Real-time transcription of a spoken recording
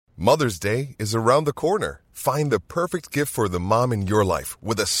Mother's Day is around the corner. Find the perfect gift for the mom in your life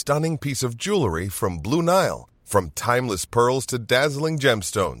with a stunning piece of jewelry from Blue Nile. From timeless pearls to dazzling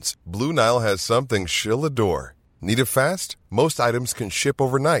gemstones, Blue Nile has something she'll adore. Need it fast? Most items can ship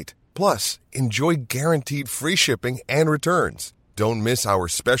overnight. Plus, enjoy guaranteed free shipping and returns. Don't miss our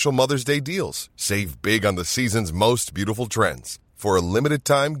special Mother's Day deals. Save big on the season's most beautiful trends. For a limited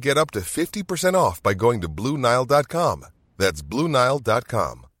time, get up to 50% off by going to BlueNile.com. That's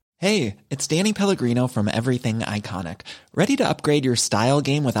BlueNile.com. Hey, it's Danny Pellegrino from Everything Iconic. Ready to upgrade your style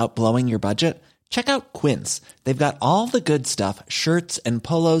game without blowing your budget? Check out Quince. They've got all the good stuff, shirts and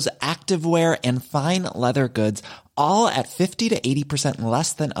polos, activewear, and fine leather goods, all at 50 to 80%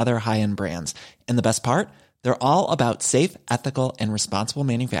 less than other high-end brands. And the best part? They're all about safe, ethical, and responsible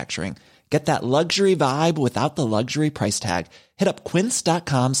manufacturing. Get that luxury vibe without the luxury price tag. Hit up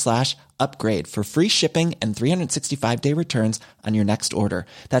quince.com/upgrade for free shipping and 365-day returns on your next order.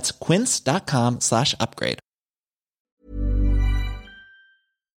 That's quince.com/upgrade.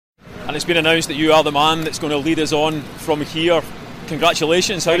 And it's been announced that you are the man that's going to lead us on from here.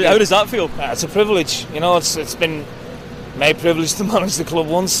 Congratulations. How does that feel? It's a privilege. You know, it's been my privilege to manage the club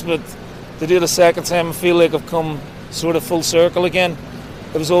once, but to do it a second time, I feel like I've come sort of full circle again.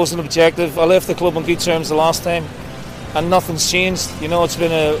 It was always an objective. I left the club on good terms the last time, and nothing's changed. You know, it's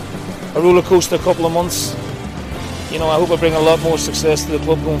been a roller coaster couple of months. You know, I hope I bring a lot more success to the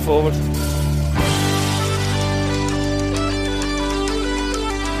club going forward.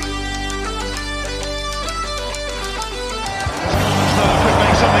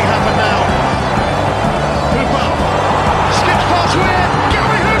 Something happen now. Hooper skips past Weir.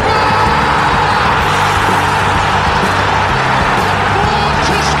 Gary Hooper! Born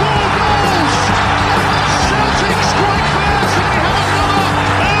to score goals. Celtic strike first, and we have another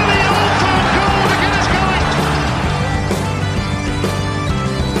early Old Firm goal to get us going.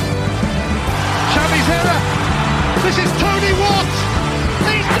 Xavi's header. This is Tony Watt.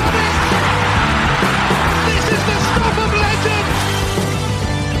 He's done it. This is the stuff of legend.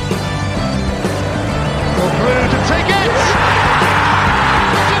 Blue to take it!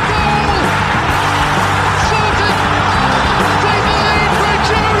 It's a goal! Celtic take the lead for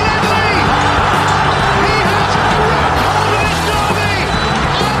Joe Ledley! He has grabbed hold of his derby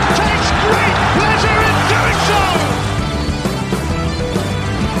and takes great pleasure in doing so!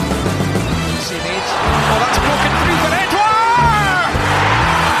 Oh, that's broken through for Edouard!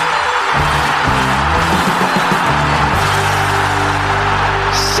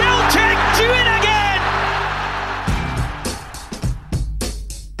 Celtic do it again!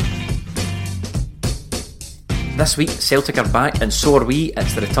 This week, Celtic are back and so are we.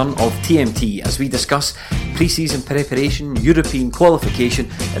 It's the return of TMT as we discuss pre-season preparation, European qualification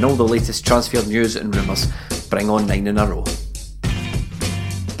and all the latest transfer news and rumours. Bring on 9 in a row.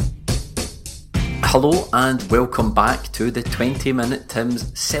 Hello and welcome back to the 20 Minute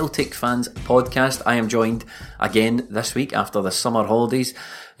Tim's Celtic Fans podcast. I am joined again this week after the summer holidays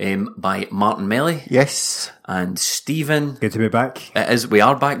by Martin Melly. Yes. And Stephen. Good to be back. It is, we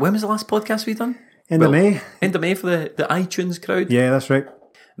are back. When was the last podcast we done? End of May. End of May for the iTunes crowd. Yeah, that's right.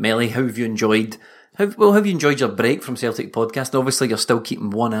 Melly, how have you enjoyed? Have you enjoyed your break from Celtic podcast? Obviously, you're still keeping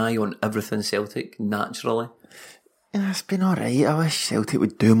one eye on everything Celtic, naturally. Yeah, it's been alright. I wish Celtic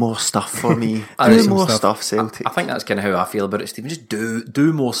would do more stuff for me. Do more stuff, Celtic. I think that's kind of how I feel about it, Stephen. Just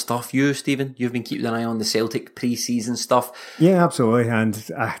do more stuff. You, Stephen, you've been keeping an eye on the Celtic pre-season stuff. Yeah, absolutely. And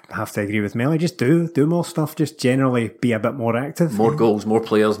I have to agree with Melly. Just do more stuff. Just generally be a bit more active. More goals, more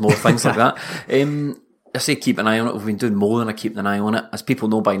players, more things like that. I say keep an eye on it. We've been doing more than keeping an eye on it. As people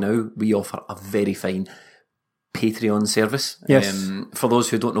know by now, we offer a very fine Patreon service. Yes. For those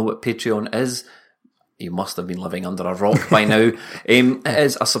who don't know what Patreon is, you must have been living under a rock by now. It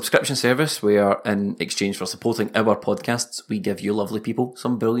is a subscription service where, in exchange for supporting our podcasts, we give you lovely people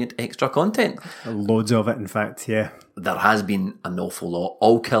some brilliant extra content. Loads of it, in fact, yeah. There has been an awful lot.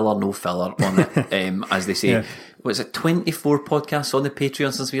 All killer, no filler on it, as they say. Yeah. Was it 24 podcasts on the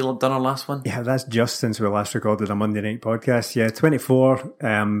Patreon since we've done our last one? Yeah, that's just since we last recorded a Monday night podcast. Yeah, 24.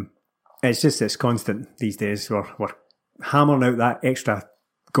 It's constant these days. We're hammering out that extra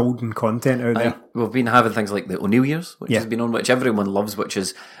golden content out there. We've been having things like the O'Neill Years, which has been on, which everyone loves, which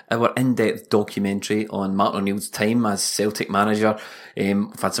is our in-depth documentary on Martin O'Neill's time as Celtic manager.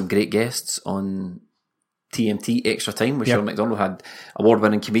 We've had some great guests on TMT Extra Time with Sean McDonald. We've had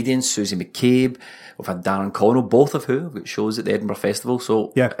award-winning comedians Susie McCabe. We've had Darren Connell, both of who have got shows at the Edinburgh Festival.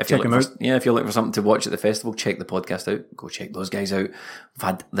 So check them out. If you're looking for something to watch at the festival, check the podcast out. Go check those guys out. We've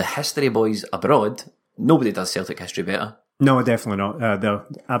had the History Boys abroad. Nobody does Celtic history better. No, definitely not. They're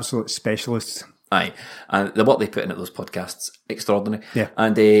absolute specialists Aye, and what they put in at those podcasts, extraordinary. Yeah.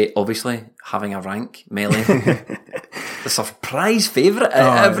 And obviously having a rank, Melly, the surprise favourite.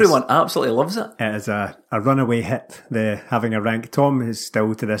 Everyone absolutely loves it. It is a runaway hit, the having a rank. Tom is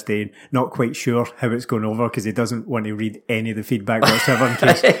still to this day not quite sure how it's going over because he doesn't want to read any of the feedback whatsoever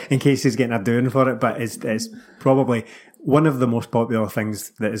in case he's getting a doing for it. But it's probably one of the most popular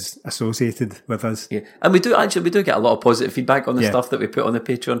things that is associated with us. Yeah, and we do get a lot of positive feedback on the stuff that we put on the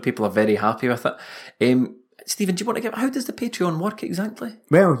Patreon. People are very happy with it. Stephen, do you want to how does the Patreon work exactly?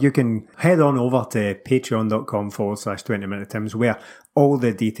 Well, you can head on over to patreon.com/20minutetims where all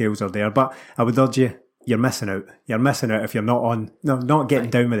the details are there. But I would urge you, you're missing out. You're missing out if you're not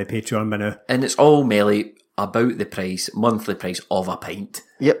getting down with the Patreon by now. And it's all Melly about the monthly price of a pint.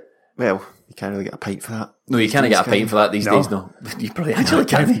 Yep. Well, you can't really get a pint for that. No, you can't get a pint for that these days, no. You probably actually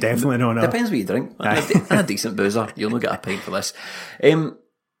can't. Definitely not. No. Depends what you drink. And a decent boozer, you'll not get a pint for this.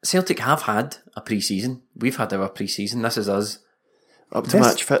 Celtic have had a pre-season. We've had our pre-season. This is us. Up to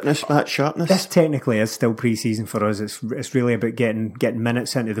match fitness, match sharpness. This technically is still pre-season for us. It's really about getting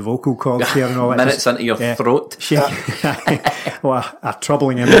minutes into the vocal cords here and all that. Minutes into your throat. What a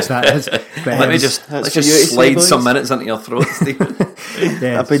troubling image that is. But, let's just slide some minutes into your throat, Stephen.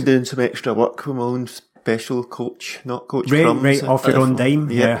 I've been doing some extra work with my own special coach, not Coach Right, Crumbs. right, off your own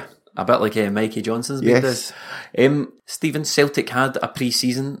dime. Yeah. A bit like Mikey Johnson's been doing. Stephen, Celtic had a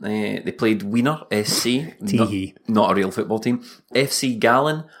pre-season. They played Wiener SC, not a real football team. FC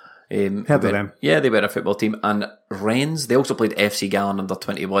Gallen. Heard of them. Yeah, they were a football team. And Rennes, they also played FC Gallen under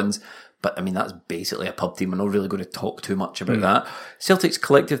 21s. But, I mean, that's basically a pub team. We're not really going to talk too much about that. Celtic's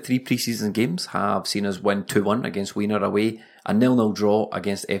collective 3 pre-season games have seen us win 2-1 against Wiener away, a 0-0 draw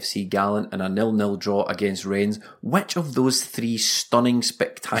against FC Gallen, and a 0-0 draw against Rennes. Which of those 3 stunning,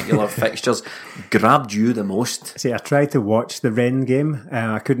 spectacular fixtures grabbed you the most? See, I tried to watch the Rennes game.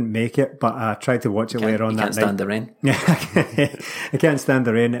 I couldn't make it, but I tried to watch it later on that night. You can't stand the rain? Yeah, I can't stand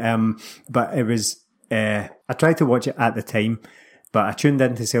the rain. But it was... I tried to watch it at the time, but I tuned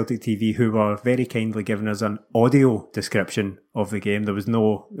into Celtic TV, who were very kindly giving us an audio description of the game. There was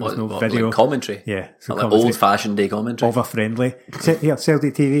no video. Like commentary? Yeah. So like old-fashioned day commentary? Over-friendly. Here,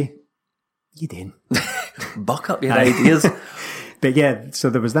 Celtic TV. You didn't. Buck up your ideas. But yeah, so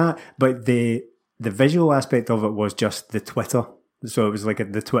there was that. But the visual aspect of it was just the Twitter. So it was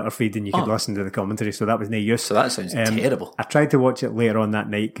like the Twitter feed and you could listen to the commentary. So that was no use. So that sounds terrible. I tried to watch it later on that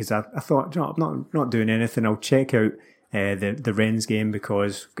night because I thought, I'm not doing anything. I'll check out the Rennes game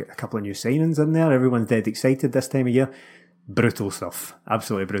because we've got a couple of new signings in there. Everyone's dead excited this time of year. Brutal stuff.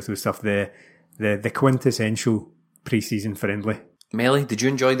 Absolutely brutal stuff. The quintessential pre-season friendly. Melly, did you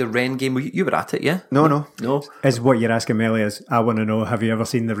enjoy the Rennes game? You were at it, yeah? No. Is what you're asking Melly is, I want to know, have you ever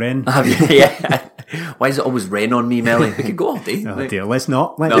seen the Rennes? Have you? Yeah. Why is it always Rennes on me, Melly? We could go all day. Oh dear, let's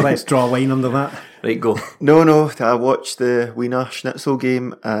not. Let's draw a line under that. Right, go. No, I watched the Wiener Schnitzel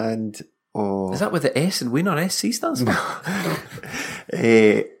game and... Is that what the S in Wiener SC stands for?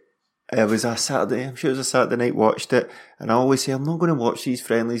 It was a Saturday, I'm sure it was a Saturday night, watched it, and I always say I'm not going to watch these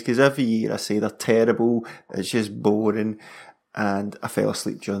friendlies because every year I say they're terrible, it's just boring, and I fell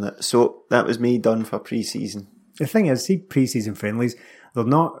asleep during it. So that was me done for pre-season. The thing is, see, pre-season friendlies, they're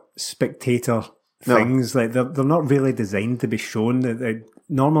not spectator things. Like they're not really designed to be shown.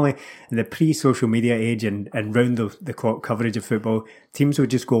 Normally, in the pre-social media age and round the clock coverage of football, teams would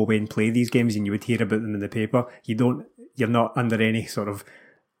just go away and play these games, and you would hear about them in the paper. You're not under any sort of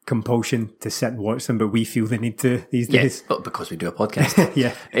compulsion to sit and watch them, but we feel the need to these days. But because we do a podcast.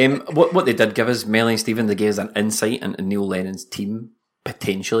 Yeah. What they did give us, Melly and Stephen, they gave us an insight into Neil Lennon's team,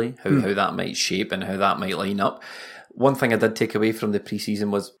 potentially, how that might shape and how that might line up. One thing I did take away from the pre-season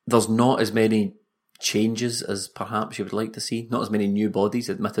was there's not as many changes as perhaps you would like to see. Not as many new bodies,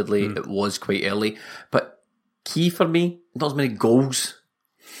 admittedly. It was quite early. But key for me, not as many goals.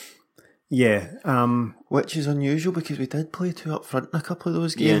 Yeah. Which is unusual because we did play 2 up front in a couple of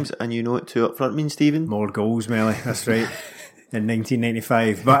those games, and you know what 2 up front means, Stephen? More goals, Melly. That's right. In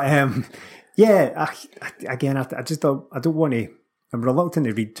 1995. But I just don't want to... I'm reluctant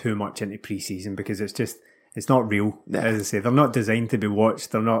to read too much into pre-season because it's not real. As I say, they're not designed to be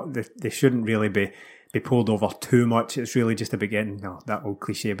watched. They shouldn't really be pulled over too much. It's really just about getting that old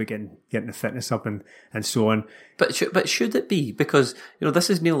cliche about getting the fitness up and so on. But should it be? Because this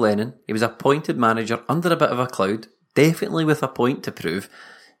is Neil Lennon. He was appointed manager under a bit of a cloud, definitely with a point to prove.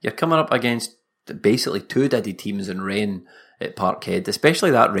 You're coming up against basically 2 deaded teams in Rennes at Parkhead,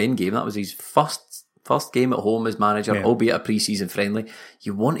 especially that Rennes game. That was his first game at home as manager, albeit a pre-season friendly.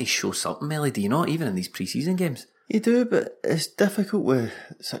 You want to show something, Melly, do you not? Even in these pre-season games. You do, but it's difficult with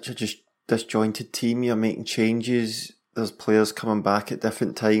such a just disjointed team. You're making changes there's players coming back at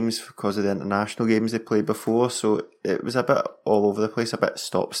different times because of the international games they played before, so it was a bit all over the place, a bit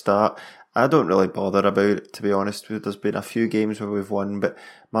stop-start. I don't really bother about it, to be honest. There's been a few games where we've won, but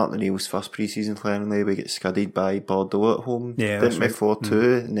Martin O'Neill's first pre-season friendly, we get scudded by Bordeaux at home, didn't we,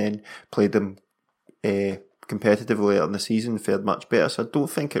 4-2, and then played them competitively later in the season, fared much better, so I don't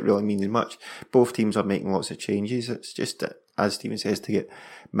think it really means much. Both teams are making lots of changes. It's just, as Stephen says, to get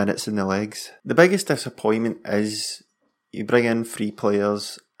minutes in the legs. The biggest disappointment is you bring in 3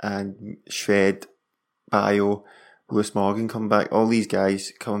 players and Shved, Bayo, Lewis Morgan come back, all these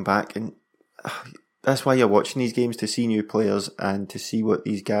guys coming back, and that's why you're watching these games, to see new players and to see what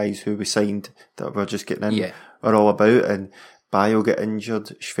these guys who we signed that we're just getting in are all about. And Bayo get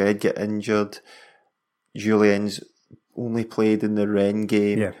injured, Shved get injured, Julien's only played in the Rennes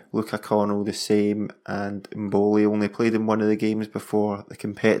game, Luca Connell the same, and Mboli only played in one of the games before the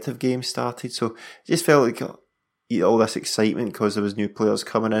competitive game started. So it just felt like all this excitement because there was new players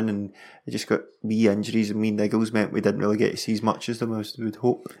coming in, and it just got wee injuries and wee niggles meant we didn't really get to see as much as them as we would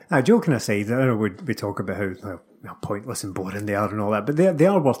hope. Joking aside, I know we talk about how pointless and boring they are and all that, but they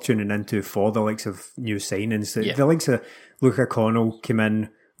are worth tuning into for the likes of new signings. The likes of Luca Connell came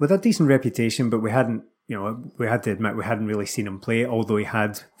in with a decent reputation, but we had to admit we hadn't really seen him play, although he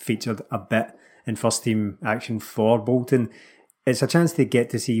had featured a bit in first team action for Bolton. It's a chance to get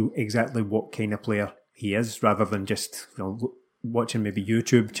to see exactly what kind of player he is, rather than just watching maybe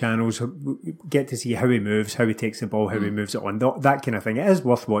YouTube channels. Get to see how he moves, how he takes the ball, how he moves it on, that kind of thing. It is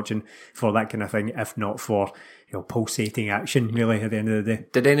worth watching for that kind of thing, if not for pulsating action, really, at the end of the day.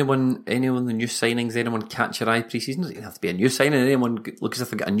 Did anyone the new signings, anyone catch your eye pre-season? Does it have to be a new signing? Anyone look as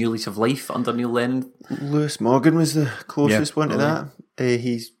if they got a new lease of life under Neil Lennon? Lewis Morgan was the closest one to that.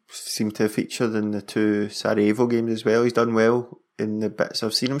 He seemed to have featured in the 2 Sarajevo games as well. He's done well in the bits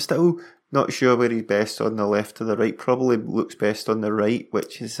I've seen him. Still not sure where he's best, on the left or the right. Probably looks best on the right,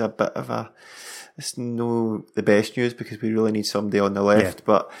 which is a bit of it's no the best news because we really need somebody on the left.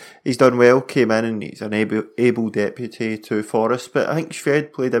 But he's done well, came in, and he's an able deputy to Forrest. But I think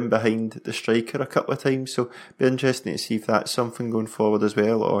Shved played in behind the striker a couple of times, so it'll be interesting to see if that's something going forward as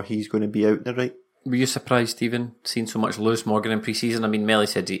well, or he's going to be out in the right. Were you surprised, Stephen, seeing so much Lewis Morgan in pre-season? I mean, Melly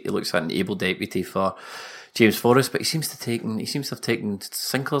said he looks like an able deputy for James Forrest, but he seems to have taken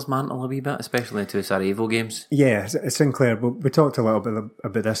Sinclair's mantle a wee bit, especially into the Sarajevo games. Yeah, Sinclair, we talked a little bit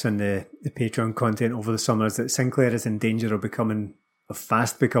about this in the Patreon content over the summer, is that Sinclair is in danger of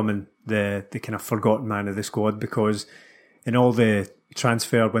fast becoming the kind of forgotten man of the squad, because in all the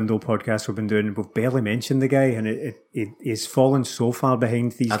transfer window podcasts we've been doing, we've barely mentioned the guy, and he's fallen so far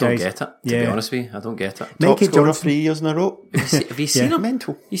behind these guys. I don't get it, to be honest with you. I don't get it. Top scorer 3 years in a row. Have you seen him?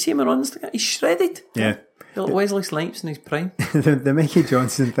 Mental. You see him on Instagram? He's shredded. Yeah. Like Wesley Snipes in his prime. the Mikey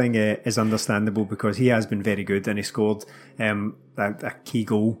Johnson thing is understandable because he has been very good and he scored a key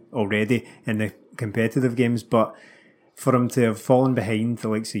goal already in the competitive games. But for him to have fallen behind the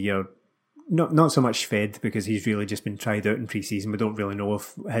likes of not so much Shved, because he's really just been tried out in pre-season. We don't really know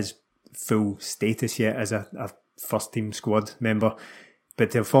of his full status yet as a first team squad member.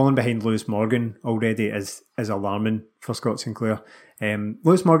 But to have fallen behind Lewis Morgan already is alarming for Scott Sinclair.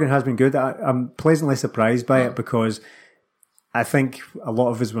 Lewis Morgan has been good. I'm pleasantly surprised by it, because I think a lot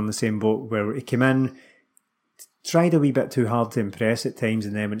of us were in the same boat where he came in, tried a wee bit too hard to impress at times,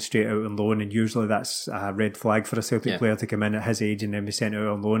 and then went straight out on loan. And usually that's a red flag for a Celtic player to come in at his age and then be sent out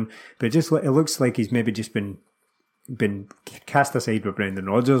on loan. But it looks like he's maybe just been cast aside with Brendan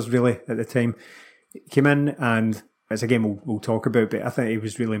Rodgers, really, at the time. He came in, and it's a game we'll talk about, but I think he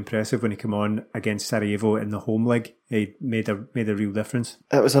was really impressive when he came on against Sarajevo in the home leg. He made a real difference.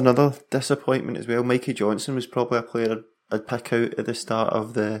 It was another disappointment as well. Mikey Johnson was probably a player I'd pick out at the start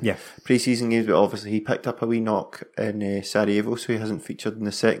of the pre-season games, but obviously he picked up a wee knock in Sarajevo, so he hasn't featured in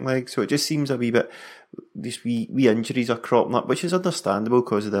the second leg. So it just seems a wee bit, these wee injuries are cropping up, which is understandable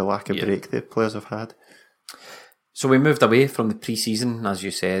because of the lack of break the players have had. So we moved away from the pre-season, as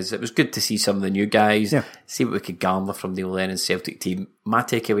you says. It was good to see some of the new guys, see what we could garner from Neil Lennon's Celtic team. My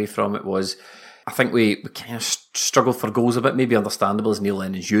takeaway from it was, I think we kind of struggled for goals a bit, maybe understandable as Neil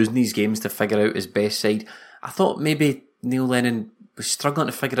Lennon's using these games to figure out his best side. I thought maybe Neil Lennon was struggling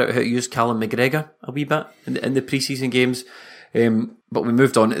to figure out how to use Callum McGregor a wee bit in the pre-season games. But we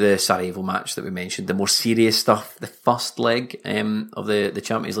moved on to the Sarajevo match that we mentioned, the more serious stuff, the first leg of the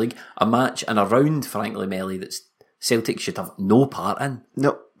Champions League. A match and a round, frankly, Melly, that's Celtic should have no part in.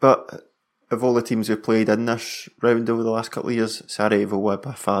 No, but of all the teams we've played in this round over the last couple of years, Sarajevo were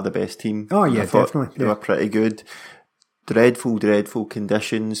by far the best team. Oh yeah, definitely. They were pretty good. Dreadful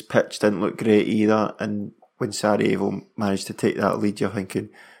conditions. Pitch didn't look great either. And when Sarajevo managed to take that lead, you're thinking,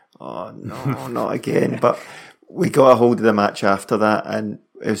 oh no, not again. But we got a hold of the match after that, and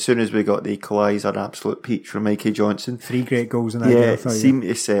as soon as we got the equaliser, absolute peach from Mikey Johnson. 3 great goals in that game. I It seemed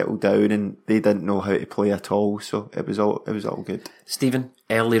to settle down, and they didn't know how to play at all. So it was all good. Stephen,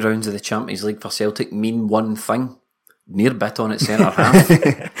 early rounds of the Champions League for Celtic mean one thing: near Bitton at centre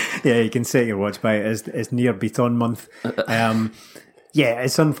half. Yeah, you can set your watch by it. It's near Beaton month. Yeah,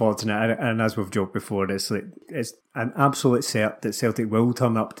 it's unfortunate, and as we've joked before, it's an absolute cert that Celtic will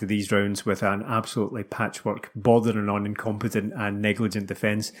turn up to these rounds with an absolutely patchwork, bordering on incompetent and negligent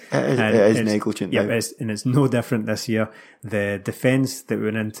defence. It is negligent. Yeah, and it's no different this year. The defence that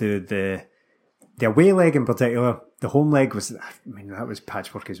went into the away leg in particular, the home leg that was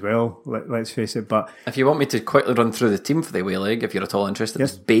patchwork as well. Let's face it. But if you want me to quickly run through the team for the away leg, if you're at all interested,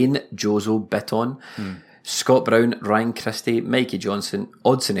 yes. It's Bain, Jozo, Bitton. Scott Brown, Ryan Christie, Mikey Johnson,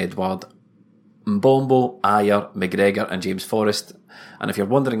 Odsonne Edouard, Mbombo, Ayer, McGregor and James Forrest. And if you're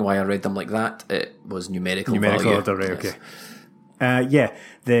wondering why I read them like that, it was numerical value. Order, right, okay.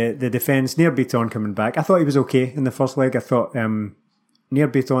 The defence, Near Beaton coming back. I thought he was okay in the first leg. I thought Near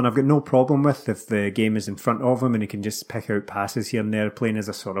Beaton I've got no problem with if the game is in front of him and he can just pick out passes here and there, playing as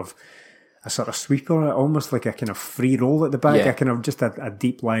a sort of sweeper, almost like a kind of free role at the back, a kind of just a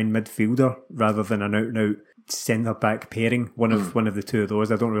deep line midfielder rather than an out and out centre back pairing. One of the two of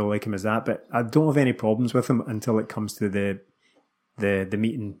those. I don't really like him as that, but I don't have any problems with him until it comes to the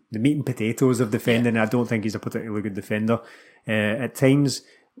meat and potatoes of defending. I don't think he's a particularly good defender. At times,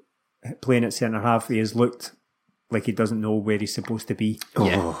 playing at centre half, he has looked like he doesn't know where he's supposed to be.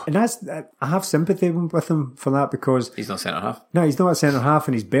 And I have sympathy with him for that, because he's not centre half. No, he's not at centre half,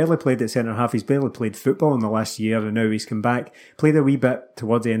 and he's barely played at centre half. He's barely played football in the last year, and now he's come back, played a wee bit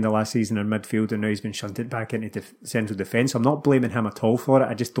towards the end of last season in midfield, and now he's been shunted back into central defence. I'm not blaming him at all for it.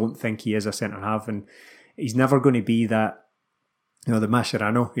 I just don't think he is a centre half, and he's never going to be that. The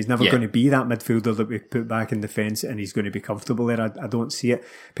Mascherano, he's never going to be that midfielder that we put back in defence, and he's going to be comfortable there. I don't see it.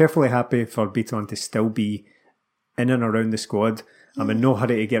 Perfectly happy for Beaton to still be in and around the squad. I'm in no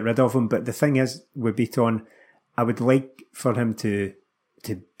hurry to get rid of him, but the thing is, with Beaton, I would like for him to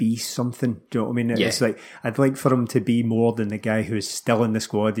be something. Do you know what I mean? Yeah. It's like, I'd like for him to be more than the guy who's still in the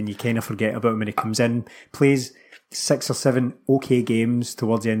squad and you kind of forget about him when he comes in, plays 6 or 7 okay games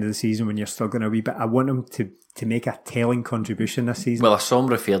towards the end of the season when you're struggling a wee bit. I want him to make a telling contribution this season. Well, I saw him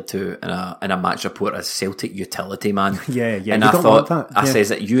referred to in a match report as Celtic utility man. Yeah. And I thought, I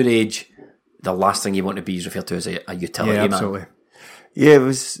says at your age, the last thing you want to be is referred to as a utility man. Absolutely. Yeah, it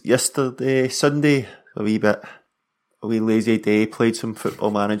was yesterday, Sunday, a wee lazy day, played some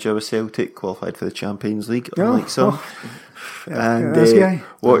Football Manager with Celtic, qualified for the Champions League, unlike some. And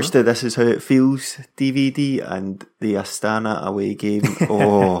watched the This Is How It Feels DVD and the Astana away game.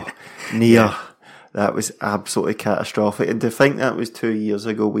 Near. That was absolutely catastrophic. And to think that was 2 years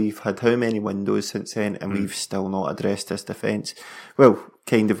ago, we've had how many windows since then, and we've still not addressed this defence. Well,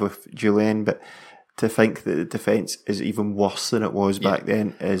 kind of with Julian, but to think that the defence is even worse than it was back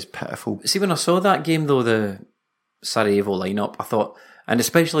then is pitiful. See, when I saw that game though, the Sarajevo lineup, I thought, and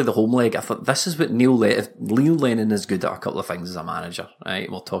especially the home leg, I thought this is what Neil Lennon is good at a couple of things as a manager,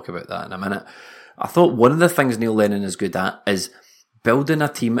 right? We'll talk about that in a minute. I thought one of the things Neil Lennon is good at is building a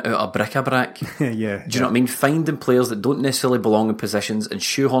team out of bric-a-brac. Do you know what I mean? Finding players that don't necessarily belong in positions and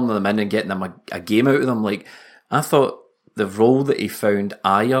shoehorning them in and getting them a game out of them. Like, I thought the role that he found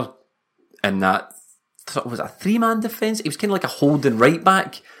Ayer in that, was it a 3-man defence? He was kind of like a holding right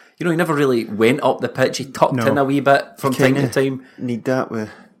back. He never really went up the pitch. He tucked in a wee bit from time to time. Need that with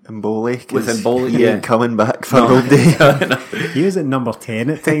Mboli. With Mboli, he ain't coming back for all day. He was at number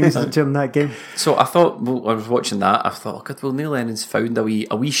 10 at times during that game. So I thought, I was watching that, I thought, God, well, Neil Lennon's found a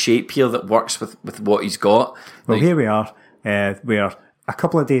wee shape here that works with what he's got. Well, here we are. We're a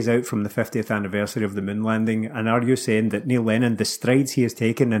couple of days out from the 50th anniversary of the moon landing, and are you saying that Neil Lennon, the strides he has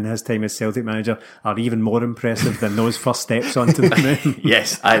taken in his time as Celtic manager, are even more impressive than those first steps onto the moon?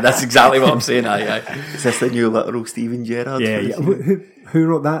 Yes, that's exactly what I'm saying. Is this the new literal Steven Gerrard? Yeah. Who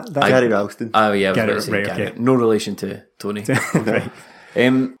wrote that? Gary Ralston. Oh yeah, Gary, okay. No relation to Tony. Right.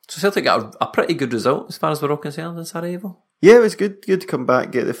 So Celtic got a pretty good result as far as we're all concerned in Sarajevo. Yeah, it was good to come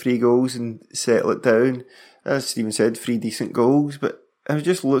back, get the 3 goals and settle it down. As Stephen said, 3 decent goals, but I was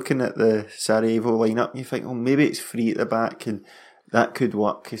just looking at the Sarajevo lineup and you think, maybe it's 3 at the back and that could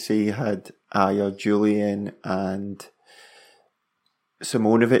work. You say you had Ayer, Julian and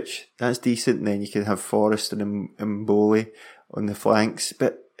Simonovic. That's decent. And then you can have Forrest and Mboli on the flanks.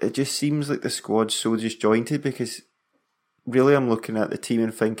 But it just seems like the squad's so disjointed, because really I'm looking at the team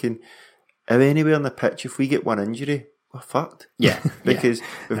and thinking, are anywhere on the pitch, if we get one injury, we're fucked. Yeah. Because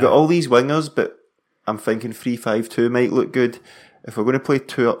we've got all these wingers, but I'm thinking 3-5-2 might look good. If we're going to play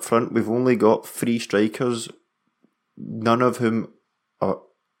 2 up front, we've only got 3 strikers none of whom are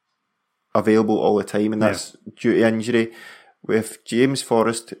available all the time, and that's due to injury. If James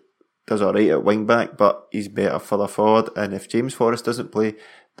Forrest does alright at wing back, but he's better further forward, and if James Forrest doesn't play,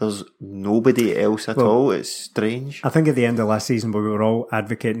 there's nobody else at all. It's strange. I think at the end of last season we were all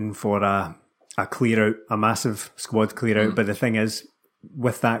advocating for a clear out, a massive squad clear out, but the thing is,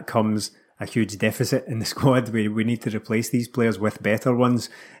 with that comes a huge deficit in the squad. We need to replace these players with better ones,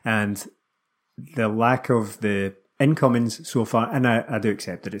 and the lack of the incomings so far, and I do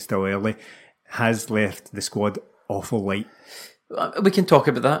accept that it's still early, has left the squad awful light. We can talk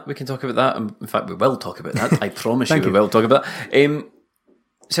about that. In fact, we will talk about that. I promise you we will talk about that.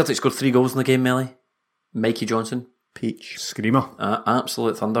 Celtic scored 3 goals in the game, Melly. Mikey Johnson. Peach. Screamer.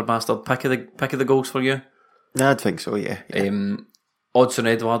 Absolute thunder bastard. Pick of the goals for you? I'd think so, yeah. Odsonne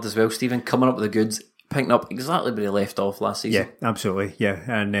Edouard as well, Stephen, coming up with the goods, picking up exactly where he left off last season. Yeah, absolutely, yeah.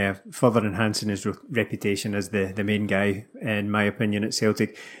 And further enhancing his reputation as the main guy, in my opinion, at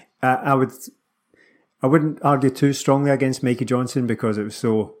Celtic. I wouldn't argue too strongly against Mikey Johnson because it was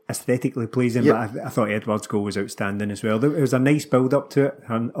so aesthetically pleasing, but I thought Edward's goal was outstanding as well. It was a nice build-up to it,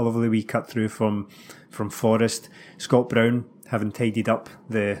 and a lovely wee cut through from Forrest. Scott Brown having tidied up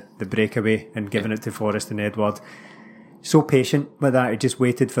the breakaway and given it to Forrest and Edward. So patient with that, he just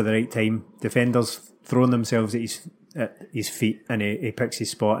waited for the right time. Defenders throwing themselves at his feet, and he picks his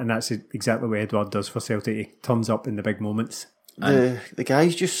spot, and that's exactly what Edward does for Celtic. He turns up in the big moments. The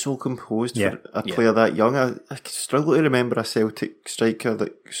guy's just so composed for a player that young. I struggle to remember a Celtic striker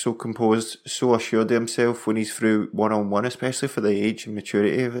that's so composed, so assured of himself when he's through one-on-one, especially for the age and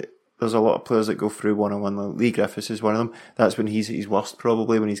maturity of it. There's a lot of players that go through one-on-one. Lee Griffiths is one of them. That's when he's at his worst,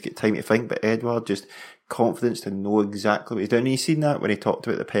 probably, when he's got time to think. But Edward, just confidence to know exactly what he's doing. You've seen that when he talked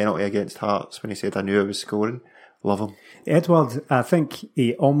about the penalty against Hearts, when he said, I knew I was scoring. Love him. Edward, I think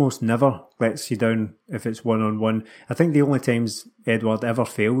he almost never lets you down if it's one-on-one. I think the only times Edward ever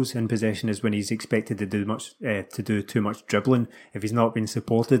fails in possession is when he's expected to do too much dribbling. If he's not been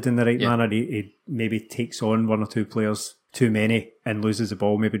supported in the right manner, he maybe takes on one or two players too many and loses the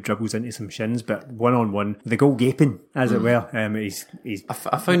ball, maybe dribbles into some shins, but one-on-one, the goal gaping, as it were.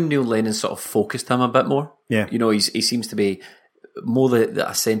 I found Neil Lennon sort of focused him a bit more. Yeah. You know, he seems to be more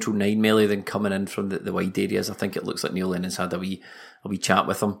a central nine melee than coming in from the wide areas. I think it looks like Neil Lennon's had a wee chat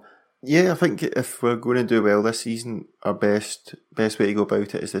with him. Yeah, I think if we're going to do well this season, our best way to go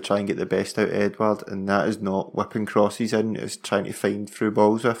about it is to try and get the best out of Edward, and that is not whipping crosses in, it's trying to find through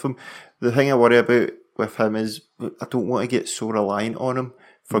balls with him. The thing I worry about with him is I don't want to get so reliant on him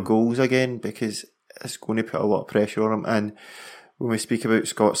for goals again, because it's going to put a lot of pressure on him. And when we speak about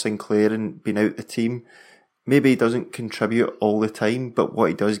Scott Sinclair and being out the team, maybe he doesn't contribute all the time, but what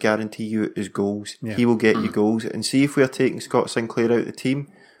he does guarantee you is goals. Yeah. He will get you goals. And see, if we're taking Scott Sinclair out of the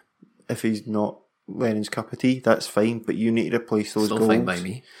team, if he's not Lennon's cup of tea, that's fine, but you need to replace those goals. Still fine by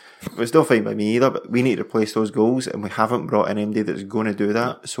me. Well, it's not fine by me either, but we need to replace those goals, and we haven't brought in anybody that's going to do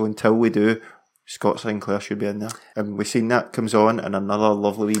that. So until we do, Scott Sinclair should be in there. And we've seen that comes on, and another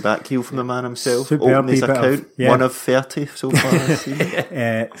lovely wee back heel from the man himself. Open his account, 1 of 30 so far this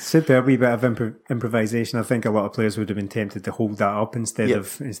season. Superb wee bit of improvisation. I think a lot of players would have been tempted to hold that up instead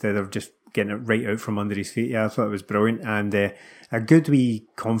of just getting it right out from under his feet. Yeah, I thought it was brilliant, and a good wee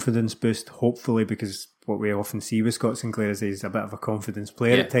confidence boost, hopefully, because what we often see with Scott Sinclair is he's a bit of a confidence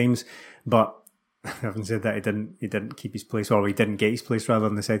player at times, but having said that, he didn't keep his place, or he didn't get his place rather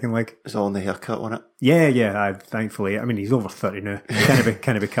in the second leg. It's all in the haircut, wasn't it? Yeah. Thankfully, I mean, he's over 30 now.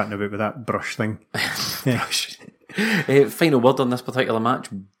 Can't be cutting about with that brush thing. Brush. Final word on this particular match: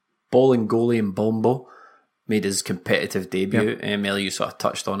 Balling goalie and Bombo made his competitive debut. Melly, you sort of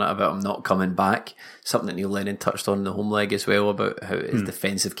touched on it about him not coming back. Something that Neil Lennon touched on in the home leg as well, about how his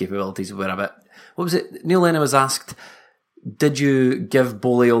defensive capabilities were a bit. What was it? Neil Lennon was asked, did you give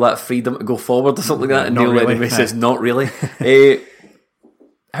Bowley all that freedom to go forward or something like that? And Neil Lennon says, not really.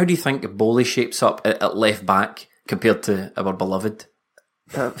 How do you think Bowley shapes up at left back compared to our beloved?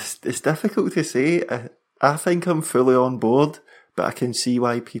 It's difficult to say. I think I'm fully on board, but I can see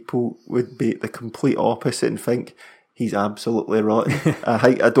why people would be the complete opposite and think he's absolutely rotten.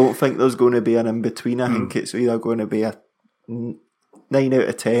 I don't think there's going to be an in-between. I think it's either going to be a 9 out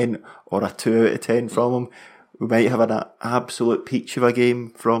of 10 or a 2 out of 10 from him. We might have an absolute peach of a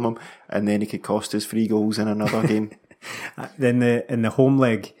game from him, and then he could cost us 3 goals in another game. Then in the home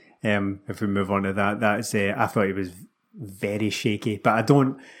leg, if we move on to that's I thought he was very shaky, but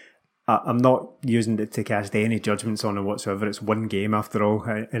I'm not using it to cast any judgments on him whatsoever. It's one game after all,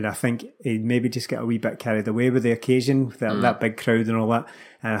 and I think he maybe just got a wee bit carried away with the occasion, that big crowd and all that,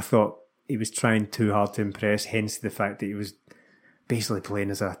 and I thought he was trying too hard to impress, hence the fact that he was basically playing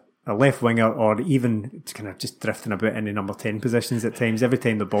as a a left winger, or even kind of just drifting about in the number 10 positions at times. Every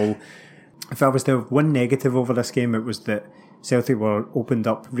time the ball, if I was to have one negative over this game, it was that Celtic were opened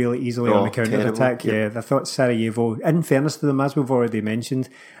up really easily on the counter-attack. Yeah, I thought Sarajevo, in fairness to them, as we've already mentioned,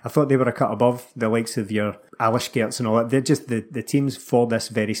 I thought they were a cut above the likes of your Alishkerts and all that. They're just the teams for this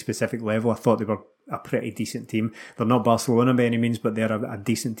very specific level. I thought they were a pretty decent team. They're not Barcelona by any means, but they're a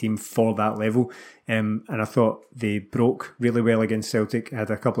decent team for that level. And I thought they broke really well against Celtic,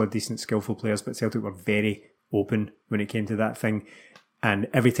 had a couple of decent, skillful players, but Celtic were very open when it came to that thing. And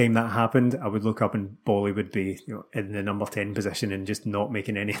every time that happened, I would look up and Bolly would be in the number 10 position and just not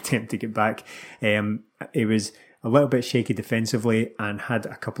making any attempt to get back. It was a little bit shaky defensively and had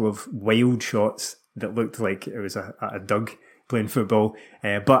a couple of wild shots that looked like it was a Doug playing football.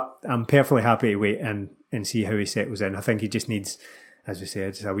 But I'm perfectly happy to wait and see how he settles in. I think he just needs, as we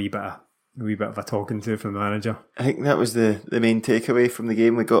said, just a wee bit of a talking to from the manager. I think that was the main takeaway from the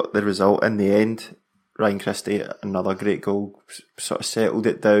game. We got the result in the end. Ryan Christie, another great goal, sort of settled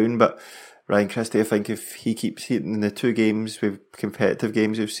it down. But Ryan Christie, I think if he keeps hitting the 2 games, with competitive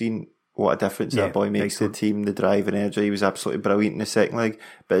games we've seen, what a difference that boy makes to the team, the drive and energy. He was absolutely brilliant in the second leg.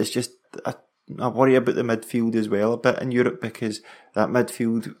 But it's just, I worry about the midfield as well a bit in Europe, because that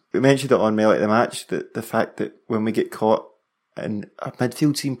midfield, we mentioned it on Melody the Match, that the fact that when we get caught, and our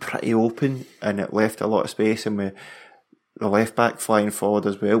midfield seemed pretty open and it left a lot of space, and the left back flying forward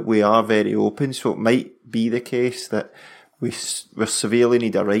as well, we are very open. So it might be the case that we severely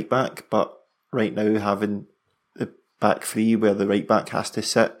need a right back, but right now having the back three where the right back has to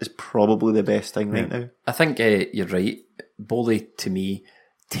sit is probably the best thing right now. I think you're right. Bolly, to me,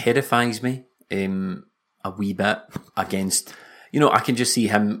 terrifies me a wee bit against... I can just see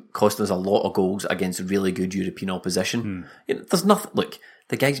him costing us a lot of goals against really good European opposition. There's nothing... Look,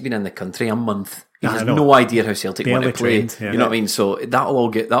 the guy's been in the country a month. He has no idea how Celtic want to play. You know what I mean? So that will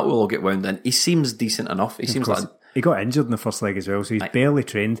all get wound in. He seems decent enough. He seems like... He got injured in the first leg as well, so he's barely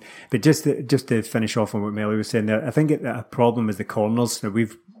trained. But just to finish off on what Melly was saying there, I think a problem is the corners. Now,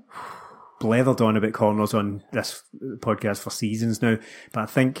 we've blethered on about corners on this podcast for seasons now, but I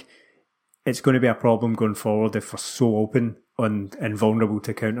think it's going to be a problem going forward if we're so open and vulnerable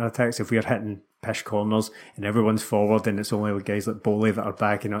to counter-attacks. If we're hitting pish corners and everyone's forward and it's only guys like Bolly that are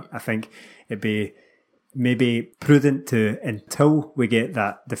back, I think it'd be maybe prudent to, until we get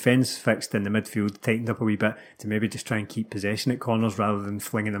that defence fixed in the midfield, tightened up a wee bit, to maybe just try and keep possession at corners rather than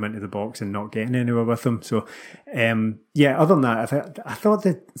flinging them into the box and not getting anywhere with them. So, other than that, I thought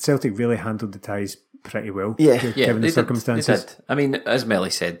that Celtic really handled the ties pretty well, given the circumstances. They did. I mean, as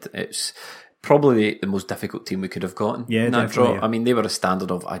Melly said, it's probably the most difficult team we could have gotten in that draw. Yeah. I mean, they were a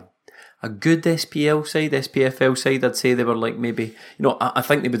standard of a good SPFL side, I'd say. They were like maybe, I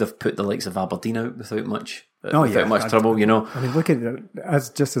think they would have put the likes of Aberdeen out without much trouble, I mean, look at it, as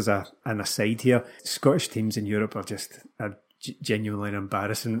an aside here, Scottish teams in Europe are just genuinely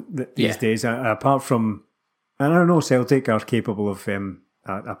embarrassing these days. Apart from, and I don't know, Celtic are capable of a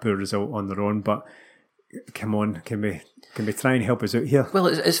poor result on their own, but come on, can we try and help us out here? Well,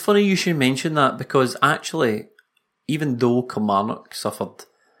 it's funny you should mention that, because actually, even though Kilmarnock suffered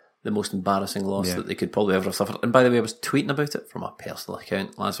the most embarrassing loss that they could probably ever have suffered. And by the way, I was tweeting about it from a personal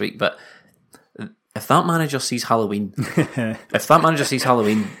account last week, but if that manager sees Halloween,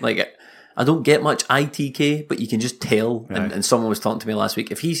 like, I don't get much ITK, but you can just tell, and someone was talking to me last week,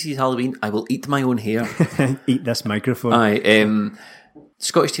 if he sees Halloween, I will eat my own hair. Eat this microphone.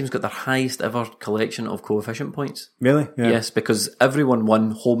 Scottish team's got their highest ever collection of coefficient points. Really? Yeah. Yes, because everyone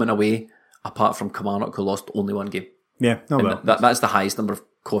won home and away, apart from Kilmarnock, who lost only one game. Yeah, that's the highest number of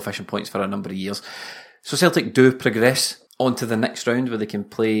coefficient points for a number of years. So Celtic do progress on to the next round, where they can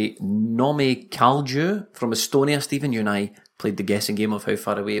play Nome Kalju from Estonia. Stephen, you and I played the guessing game of how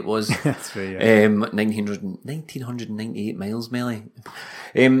far away it was. That's right, yeah. 1998 miles, Melly.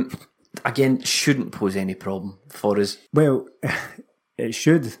 Again, shouldn't pose any problem for us. Well, it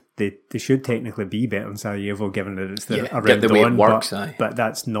should. They should technically be better than Sarajevo, given that it's around the way it works. But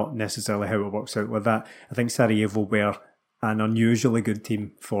that's not necessarily how it works out with that. I think Sarajevo were an unusually good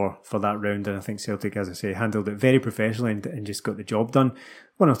team for that round, and I think Celtic, as I say, handled it very professionally and just got the job done.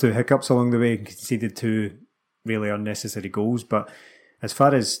 One or two hiccups along the way, and conceded 2 really unnecessary goals. But as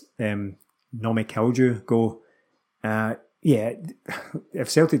far as Nome Kalju go, if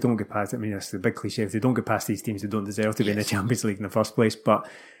Celtic don't get past it, I mean, it's the big cliche, if they don't get past these teams, they don't deserve to be in the Champions League in the first place. But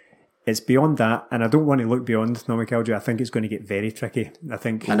it's beyond that, and I don't want to look beyond Nome Kalju. I think it's going to get very tricky. I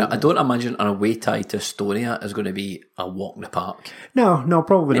don't imagine an away tie to Estonia is going to be a walk in the park. No,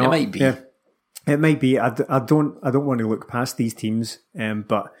 probably not. It might be. Yeah, it might be. I don't want to look past these teams,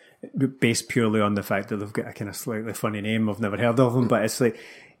 but based purely on the fact that they've got a kind of slightly funny name. I've never heard of them, but it's like,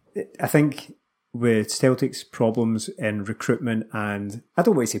 I think with Celtic's problems in recruitment, and I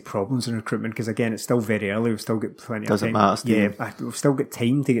don't want to say problems in recruitment because again it's still very early, we've still got plenty Doesn't of time. matter, Stephen. We've still got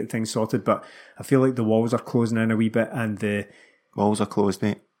time to get things sorted, but I feel like the walls are closing in a wee bit, and the Walls are closed,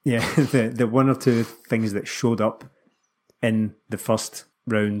 mate. yeah, the one or two things that showed up in the first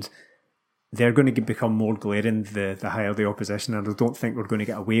round, they're going to become more glaring the higher the opposition, and I don't think we're going to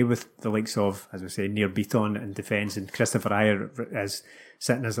get away with the likes of, as we say, Nir Beaton in defence and Christopher Ayer as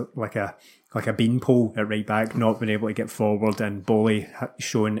sitting as like a beanpole at right back, not being able to get forward, and Boley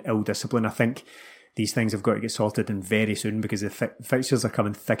showing ill discipline. I think these things have got to get sorted and very soon because the fixtures are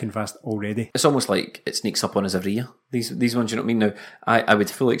coming thick and fast already. It's almost like it sneaks up on us every year. These ones, you know what I mean? Now, I would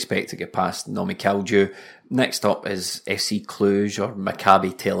fully expect to get past Nomi Kaldju. Next up is FC Cluj or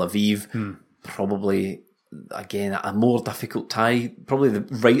Maccabi Tel Aviv. Probably, again, a more difficult tie. Probably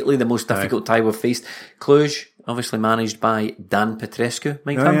rightly the most difficult tie we've faced. Cluj, obviously managed by Dan Petrescu.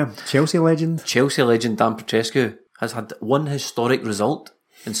 Chelsea legend Dan Petrescu has had one historic result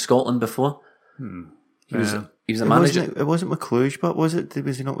in Scotland before. He was a manager. It wasn't with Cluj, but was it?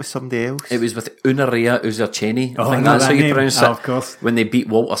 Was he not with somebody else? It was with Unaria Uzercheni. I think that's how you pronounce it. Of course. When they beat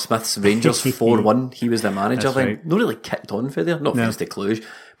Walter Smith's Rangers 4-1, he was the manager That's then. right. Not really kicked on for there, not thanks to Cluj.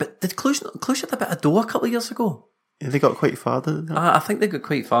 But did Cluj had a bit of dough a couple of years ago? Yeah, they got quite far, didn't they? I think they got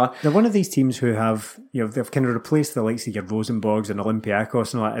quite far. They're one of these teams who have, they've kind of replaced the likes of your Rosenborgs and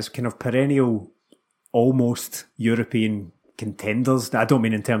Olympiacos and all that as kind of perennial, almost European contenders. I don't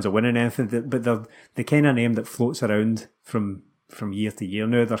mean in terms of winning anything, but they're the kind of name that floats around from year to year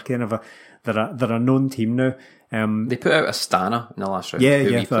now. They're kind of they're a known team now. They put out Astana in the last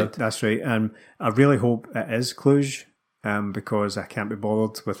round. That's right. And I really hope it is Cluj, because I can't be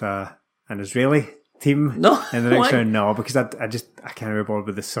bothered with an Israeli team in the next round. No, because I can't be bothered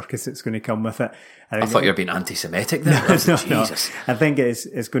with the circus that's going to come with it. I thought you were being anti-Semitic there. Jesus. No. I think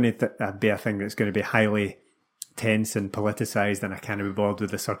it's going to be a thing that's going to be highly tense and politicised, and I can't be bothered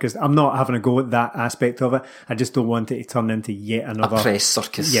with the circus. I'm not having a go at that aspect of it. I just don't want it to turn into yet another a press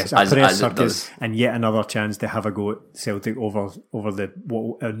circus. Yes, a press circus, and yet another chance to have a go at Celtic over the what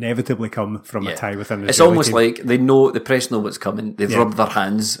will inevitably come from a tie within the It's almost like they know, the press know what's coming. They've rubbed their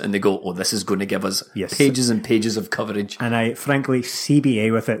hands and they go, "Oh, this is going to give us pages and pages of coverage." And I frankly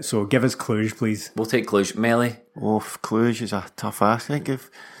CBA with it. So give us Cluj, please. We'll take Cluj. Melly. Cluj is a tough ask. I think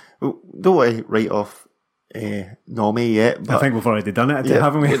don't want to write off Nomi yet, but I think we've already done it,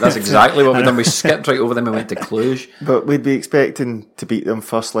 haven't we? Yeah, that's exactly what we've done. We skipped right over them and went to Cluj. But we'd be expecting to beat them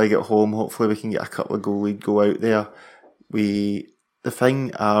first leg at home. Hopefully we can get a couple of goal lead, go out there. The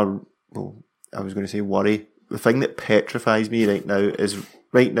thing that petrifies me right now is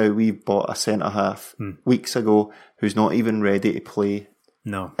we've bought a centre-half weeks ago who's not even ready to play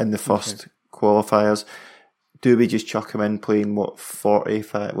in the first qualifiers. Do we just chuck him in playing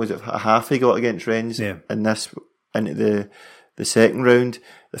 45? Was it a half he got against Rennes? Yeah. And this into the second round.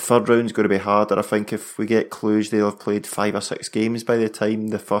 The third round's going to be harder. I think if we get Cluj, they'll have played 5 or 6 games by the time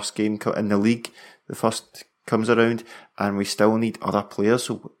the first game in the league, the first comes around, and we still need other players.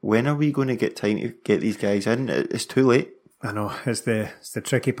 So when are we going to get time to get these guys in? It's too late. I know, it's the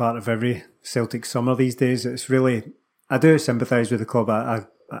tricky part of every Celtic summer these days. It's really, I do sympathise with the club.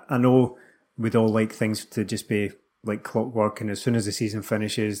 I know we'd all like things to just be like clockwork, and as soon as the season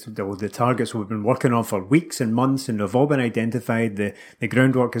finishes, the targets we've been working on for weeks and months and they've all been identified, the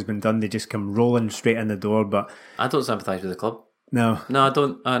groundwork has been done, they just come rolling straight in the door. But I don't sympathise with the club. No, I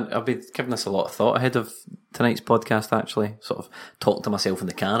don't. I've been giving this a lot of thought ahead of tonight's podcast, actually, sort of talking to myself in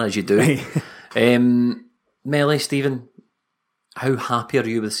the car as you do. Melly, Stephen, how happy are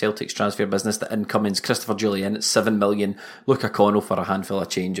you with Celtic's transfer business? The incomings, Christopher Jullien at 7 million, Luca Connell for a handful of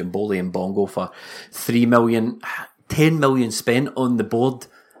change, and Boley and Bongo for 3 million, 10 million spent on the board.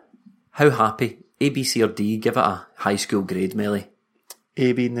 How happy? A, B, C or D? Give it a high school grade, Melly.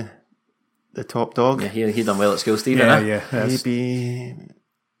 A being the top dog. Yeah, he done well at school, Stephen. A, B,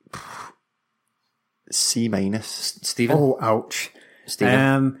 C minus. Stephen? Oh, ouch.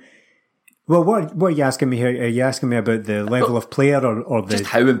 Stephen? Well, what are you asking me here? Are you asking me about the level of player or the...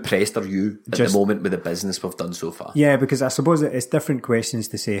 Just how impressed are you at the moment with the business we've done so far? Yeah, because I suppose it's different questions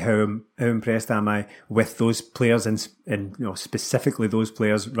to say how impressed am I with those players and specifically those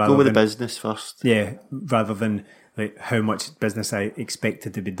players rather Go with than... the business first. Yeah, rather than like how much business I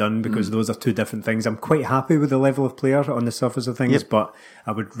expected to be done, because those are two different things. I'm quite happy with the level of player on the surface of things, but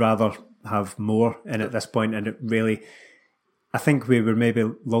I would rather have more in at this point, and it really... I think we were maybe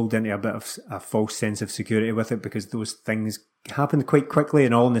lulled into a bit of a false sense of security with it, because those things happened quite quickly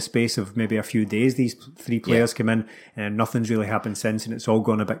and all in the space of maybe a few days. These 3 players come in and nothing's really happened since, and it's all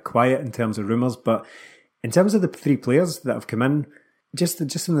gone a bit quiet in terms of rumours. But in terms of the 3 players that have come in, just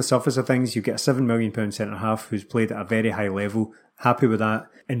on the surface of things, you get a £7 million centre half who's played at a very high level. Happy with that.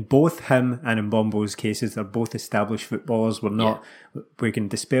 In both him and Mbombo's cases, they're both established footballers. We can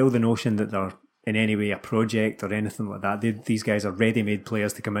dispel the notion that they're in any way a project or anything like that. These guys are ready-made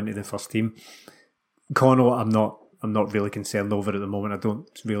players to come into the first team. Connell, I'm not really concerned over at the moment. I don't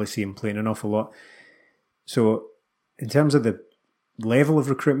really see him playing an awful lot. So, in terms of the level of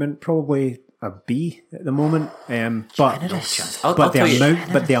recruitment, probably a B at the moment. But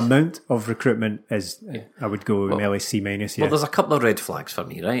the amount of recruitment is, I would go Melly C-. Yeah. Well, there's a couple of red flags for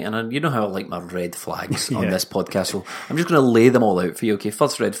me, right? And you know how I like my red flags on this podcast, so I'm just going to lay them all out for you. Okay,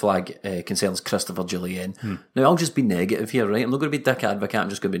 first red flag concerns Christopher Jullien. Now, I'll just be negative here, right? I'm not going to be dick advocate, I'm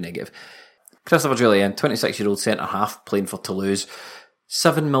just going to be negative. Christopher Jullien, 26-year-old centre-half, playing for Toulouse,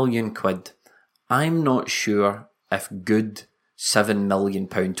 £7 million. I'm not sure if good £7 million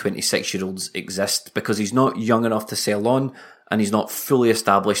 26-year-olds exist, because he's not young enough to sell on and he's not fully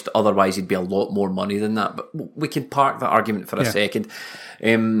established. Otherwise, he'd be a lot more money than that. But we can park that argument for a second.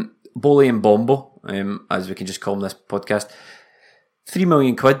 Boli and Mbombo, as we can just call him this podcast, £3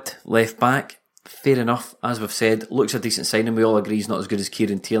 million left back. Fair enough, as we've said. Looks a decent signing. We all agree he's not as good as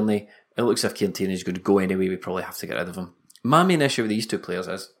Kieran Tierney. It looks as if Kieran Tierney is going to go anyway. We probably have to get rid of him. My main issue with these two players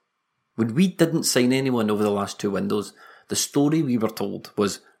is, when we didn't sign anyone over the last 2 windows, the story we were told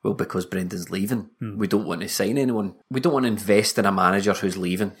was, well, because Brendan's leaving, we don't want to sign anyone. We don't want to invest in a manager who's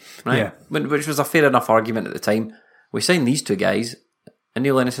leaving, right? Yeah. Which was a fair enough argument at the time. We signed these two guys, and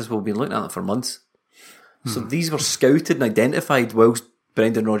Neil Lennon says, well, we've been looking at them for months. So these were scouted and identified whilst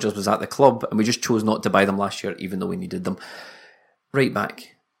Brendan Rodgers was at the club, and we just chose not to buy them last year, even though we needed them. Right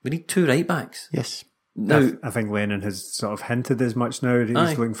back. We need 2 right backs. Yes. Now, I think Lennon has sort of hinted as much now that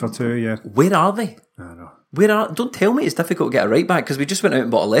he's looking for 2, yeah. Where are they? I don't know. Don't tell me it's difficult to get a right back, because we just went out and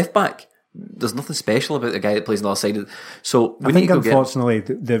bought a left back. There's nothing special about the guy that plays on the other side. So we need to go unfortunately,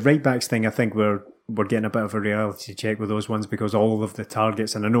 the right backs thing, I think we're getting a bit of a reality check with those ones, because all of the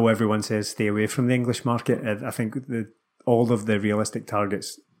targets, and I know everyone says stay away from the English market. I think all of the realistic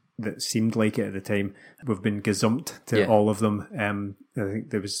targets that seemed like it at the time, we've been gazumped to all of them. I think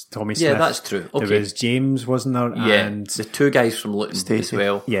there was Tommy Smith. Yeah, that's true. Okay. There was James, wasn't there? Yeah, and the 2 guys from Luton as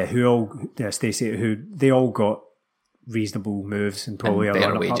well. Yeah, Stacey, who they all got reasonable moves and probably and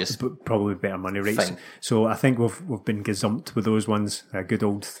better wages, but probably better money rates. Fine. So I think we've been gazumped with those ones. A good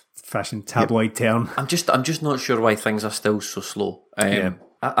old fashioned tabloid term. I'm just not sure why things are still so slow.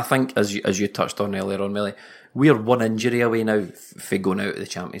 I think as you touched on earlier on, Melly, we are 1 injury away now for going out of the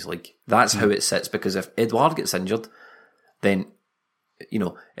Champions League. That's how it sits, because if Edouard gets injured, then, you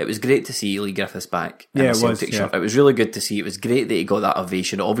know, it was great to see Lee Griffiths back in the Celtic shirt. It was really good to see. It was great that he got that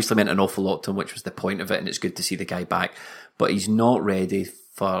ovation. It obviously meant an awful lot to him, which was the point of it, and it's good to see the guy back. But he's not ready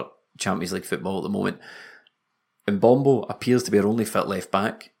for Champions League football at the moment. Mbombo appears to be our only fit left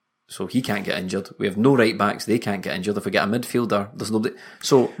back, so he can't get injured. We have no right backs, they can't get injured. If we get a midfielder, there's nobody.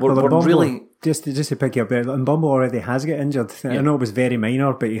 So we're really... Just to pick you up there, Mbombo already has got injured. I know it was very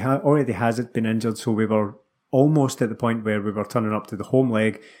minor, but he already has been injured, so we were almost at the point where we were turning up to the home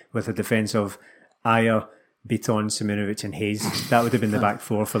leg with a defence of Ayer, Beaton, Simunovic and Hayes. That would have been the back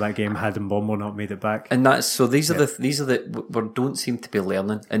 4 for that game had Mbombo not made it back. And that's so these are the we don't seem to be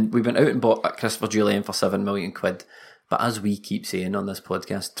learning. And we went out and bought Christopher Jullien for £7 million. But as we keep saying on this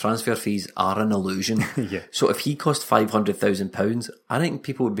podcast, transfer fees are an illusion. Yeah. So if he cost £500,000, I think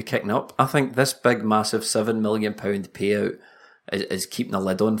people would be kicking up. I think this big, massive £7 million payout is keeping a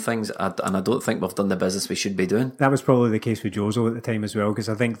lid on things, and I don't think we've done the business we should be doing. That was probably the case with Jozo at the time as well, because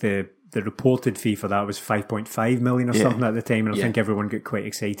I think the reported fee for that was 5.5 million or something at the time, and I think everyone got quite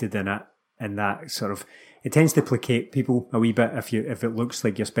excited in it, and that sort of, it tends to placate people a wee bit if it looks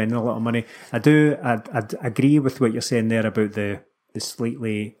like you're spending a lot of money. I'd agree with what you're saying there about the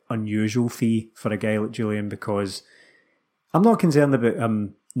slightly unusual fee for a guy like Jullien, because I'm not concerned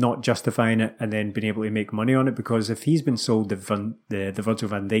about not justifying it and then being able to make money on it, because if he's been sold the Virgil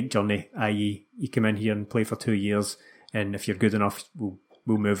van Dijk journey, i.e. you come in here and play for 2 years, and if you're good enough, we'll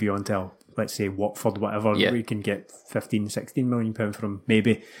move you on to, let's say, Watford, whatever, we can get 15, 16 million pound from him,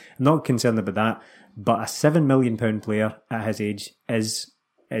 maybe. I'm not concerned about that, but a £7 million player at his age is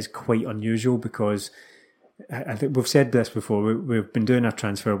quite unusual, because I think we've said this before. We've been doing a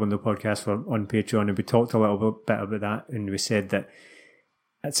transfer window podcast on Patreon, and we talked a little bit about that, and we said that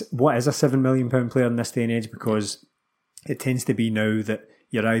what is a £7 million player in this day and age, because it tends to be now that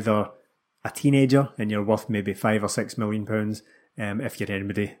you're either a teenager and you're worth maybe £5 or £6 million if you're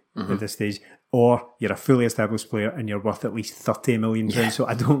anybody at this stage, or you're a fully established player and you're worth at least £30 million. So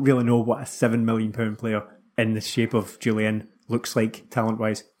I don't really know what a £7 million player in the shape of Jullien looks like talent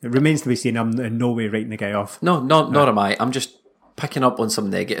wise. It remains to be seen. I'm in no way writing the guy off. No, nor am I. I'm just picking up on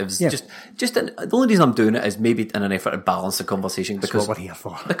some negatives. The only reason I'm doing it is maybe in an effort to balance the conversation, because that's what we're here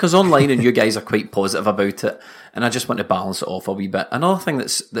for. Because online and you guys are quite positive about it, and I just want to balance it off a wee bit. Another thing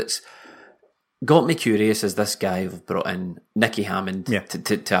that's got me curious is this guy who've brought in, Nicky Hammond,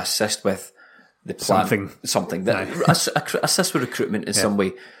 to assist with the plan, something that assist with recruitment in some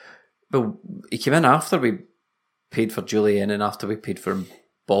way. Well, he came in after we paid for Julian and after we paid for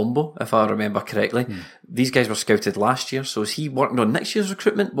Bombo, if I remember correctly. These guys were scouted last year, so is he working on next year's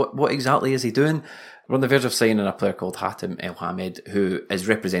recruitment? What exactly is he doing? We're on the verge of signing a player called Hatem El Hamed, who is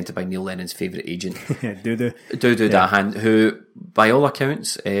represented by Neil Lennon's favourite agent, Dudu Dahan, who, by all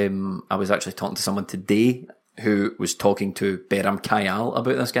accounts, I was actually talking to someone today who was talking to Beram Kayal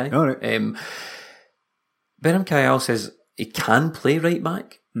about this guy. All right. Beram Kayal says he can play right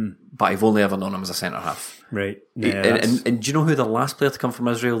back, but I've only ever known him as a centre half. Right. Yeah, and do you know who the last player to come from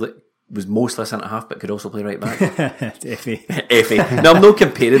Israel that was mostly a centre half but could also play right back? Effie. No, I'm not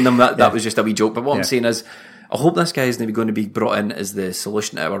comparing them. That was just a wee joke. But what I'm saying is, I hope this guy is maybe going to be brought in as the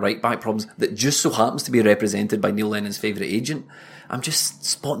solution to our right back problems that just so happens to be represented by Neil Lennon's favourite agent. I'm just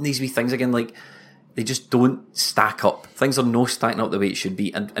spotting these wee things again, like they just don't stack up. Things are no stacking up the way it should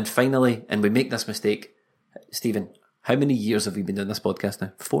be. And finally, and we make this mistake, Stephen, how many years have we been doing this podcast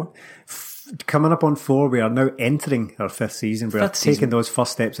now? 4? Coming up on 4, we are now entering our 5th season. We are taking those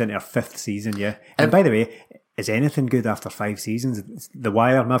first steps into our 5th season, And by the way, is anything good after 5 seasons? The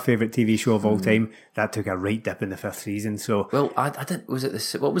Wire, my favourite TV show of all time, that took a right dip in the 5th season. So, well, I didn't. Was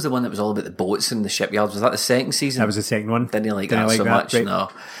it what was the one that was all about the boats and the shipyards? Was that the second season? That was the second one. Didn't like that so much. Right. No,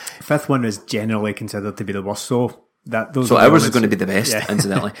 5th one is generally considered to be the worst. So ours is going to be the best,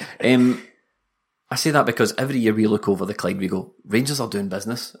 incidentally. I say that because every year we look over the Clyde, we go, Rangers are doing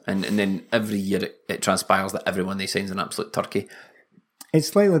business, and then every year it transpires that everyone they sign is an absolute turkey. It's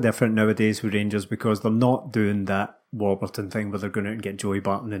slightly different nowadays with Rangers because they're not doing that Warburton thing where they're going out and get Joey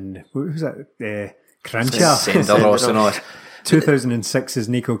Barton and who's that? Cranshaw. Senderos and all this. 2006 is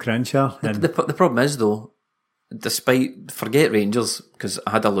Nico Cranshaw. The problem is though, forget Rangers, because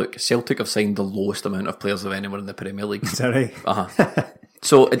I had a look, Celtic have signed the lowest amount of players of anyone in the Premier League. Is that right?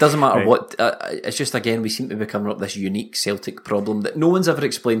 So it doesn't matter what, it's just again, we seem to be coming up with this unique Celtic problem that no one's ever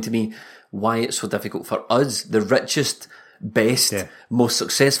explained to me why it's so difficult for us, the richest, best, most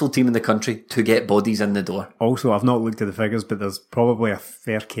successful team in the country, to get bodies in the door. Also, I've not looked at the figures, but there's probably a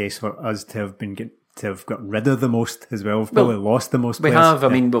fair case for us to have got rid of the most as well. We've probably lost the most players. We have, I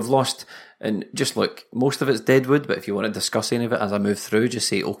mean, we've lost, and just look, most of it's deadwood, but if you want to discuss any of it as I move through, just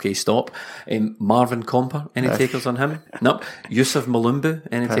say, okay, stop. Marvin Comper, any takers on him? Nope. Yusuf Malumbu,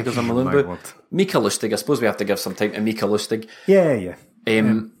 any takers on Malumbu? Mika Lustig, I suppose we have to give some time to Mika Lustig. Yeah.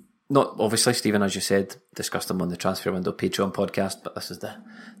 Not obviously, Stephen, as you said, discussed him on the Transfer Window Patreon podcast, but this is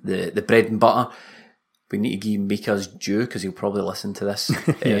the bread and butter. We need to give Mika's due because he'll probably listen to this.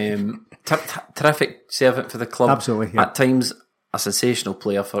 Terrific servant for the club. Absolutely. Yeah. At times, a sensational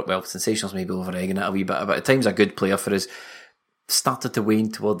player sensational's maybe over-egging it a wee bit, but at times a good player for us. Started to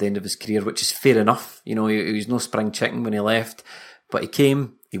wane toward the end of his career, which is fair enough. You know, he was no spring chicken when he left, but he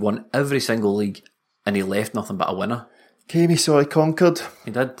came, he won every single league, and he left nothing but a winner. Came, he saw he conquered.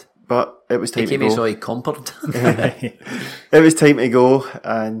 He did. But it was time to go. He saw he conquered. It was time to go,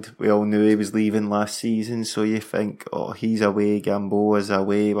 and we all knew he was leaving last season, so you think, he's away, Gamboa's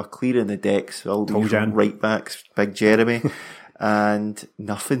away, we're clearing the decks, all these right backs, Big Jeremy, and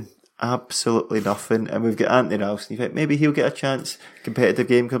nothing. Absolutely nothing. And we've got Anthony Ralston. You think maybe he'll get a chance. Competitive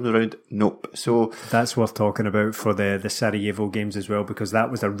game comes around. Nope. So that's worth talking about for the Sarajevo games as well, because that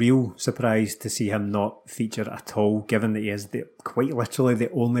was a real surprise to see him not feature at all, given that he is quite literally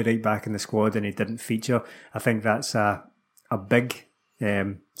the only right back in the squad and he didn't feature. I think that's a big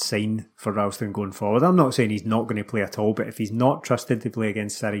sign for Ralston going forward. I'm not saying he's not going to play at all, but if he's not trusted to play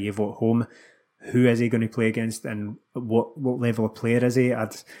against Sarajevo at home, who is he going to play against, and what level of player is he?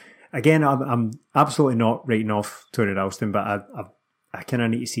 Again, I'm absolutely not writing off Tony Ralston, but I kind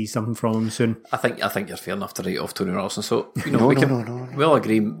of need to see something from him soon. I think you're fair enough to write off Tony Ralston. So we'll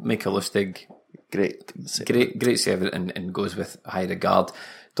agree. Mika Lustig, great servant, and goes with high regard.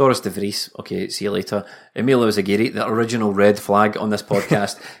 Doris de Vries, okay, see you later. Emilio Zagiri, the original red flag on this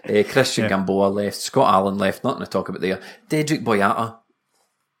podcast. Christian Gamboa left. Scott Allen left. Nothing to talk about there. Dedrick Boyata,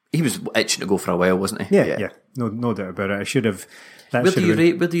 he was itching to go for a while, wasn't he? Yeah. No doubt about it. I should have. Where do you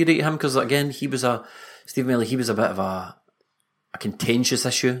rate him? Because again, he was Steve Melley. He was a bit of a contentious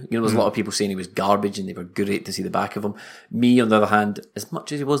issue. You know, there's a lot of people saying he was garbage, and they were great to see the back of him. Me, on the other hand, as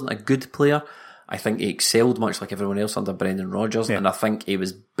much as he wasn't a good player, I think he excelled much like everyone else under Brendan Rodgers, and I think he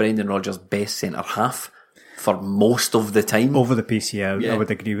was Brendan Rodgers' best centre half for most of the time. Over the piece, yeah. I would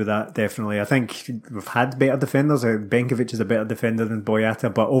agree with that, definitely. I think we've had better defenders. Benkovic is a better defender than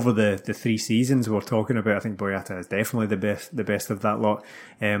Boyata, but over the 3 seasons we're talking about, I think Boyata is definitely the best of that lot.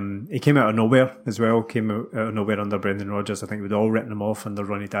 He came out of nowhere as well, came out of nowhere under Brendan Rodgers. I think we'd all written him off under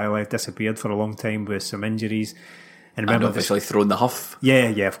Ronnie Deila. Disappeared for a long time with some injuries. And obviously thrown the huff. Yeah,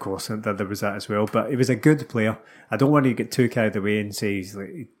 of course. There was that as well. But he was a good player. I don't want to get too carried away and say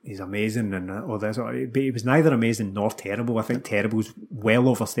he's amazing and all this. But he was neither amazing nor terrible. I think terrible's well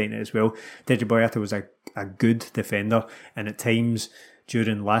overstating it as well. Deji Boyata was a good defender. And at times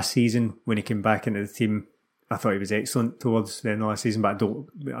during last season, when he came back into the team, I thought he was excellent towards the end of last season, but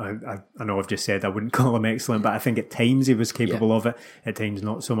I know I've just said I wouldn't call him excellent, but I think at times he was capable of it, at times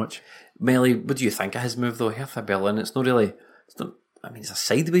not so much. Melly, what do you think of his move though? Hertha Berlin, it's a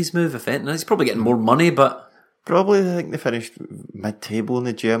sideways move, if anything. He's probably getting more money, but... Probably, I think they finished mid-table in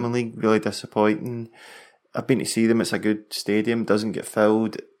the German league, really disappointing. I've been to see them, it's a good stadium, doesn't get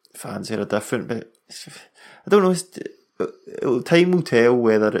filled, fans here are different, but I don't know, time will tell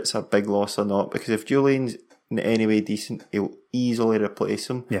whether it's a big loss or not, because if Julian's in any way decent, he'll easily replace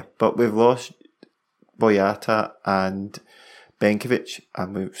him. Yeah. But we've lost Boyata and Benkovic,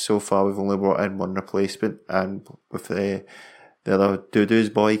 and so far we've only brought in one replacement, and with the other Dudu's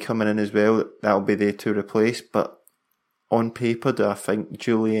boy coming in as well, that'll be there to replace. But on paper, do I think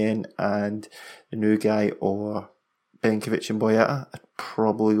Julian and the new guy or Benkovic and Boyata? I'd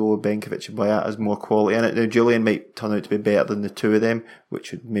probably go with Benkovic and Boyata as more quality in it. Now Julian might turn out to be better than the two of them,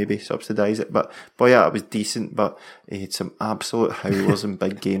 which would maybe subsidise it, but Boyata was decent, but he had some absolute howlers in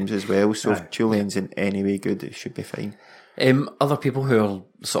big games as well, so if Julian's in any way good, it should be fine. Other people who are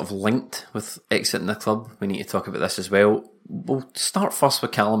sort of linked with exiting the club, we need to talk about this as well. We'll start first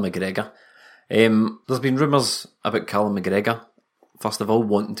with Callum McGregor. There's been rumours about Callum McGregor, first of all,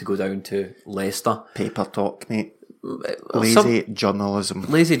 wanting to go down to Leicester. Paper talk, mate. Lazy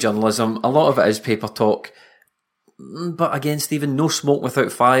journalism. A lot of it is paper talk. But again, Stephen, no smoke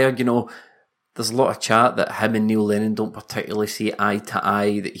without fire. You know, there's a lot of chat that him and Neil Lennon don't particularly see eye to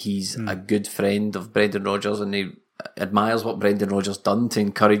eye, that he's a good friend of Brendan Rodgers and he admires what Brendan Rodgers done to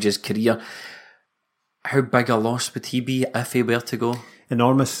encourage his career. How big a loss would he be if he were to go?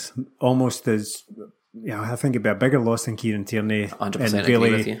 Enormous, almost as, I think it'd be a bigger loss than Kieran Tierney. 100% agree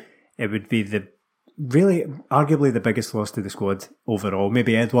with you. It would be arguably the biggest loss to the squad overall.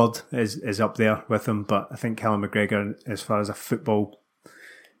 Maybe Edward is up there with him, but I think Callum McGregor, as far as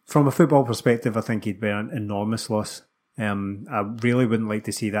from a football perspective, I think he'd be an enormous loss. I really wouldn't like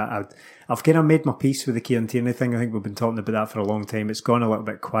to see that. I've kind of made my peace with the Kieran Tierney thing. I think we've been talking about that for a long time. It's gone a little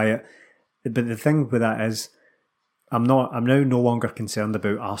bit quiet. But the thing with that is, I'm now no longer concerned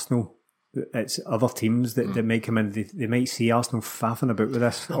about Arsenal. It's other teams that might come in. They might see Arsenal faffing about with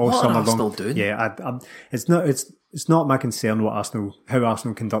this all summer long. Arsenal doing? Yeah, it's not my concern how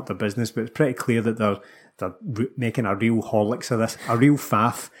Arsenal conduct their business, but it's pretty clear that they're making a real Horlicks of this, a real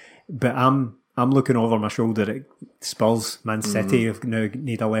faff. But I'm looking over my shoulder at Spurs. Man City have now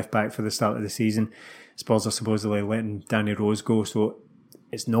need a left back for the start of the season. Spurs are supposedly letting Danny Rose go, so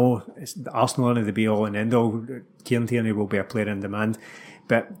it's Arsenal only the be all and end all. Kieran Tierney will be a player in demand.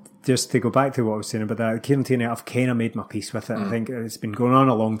 But just to go back to what I was saying about that, Kieran Tierney, I've kind of made my peace with it. I think it's been going on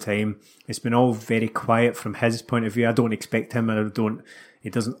a long time. It's been all very quiet from his point of view. I don't expect him, and he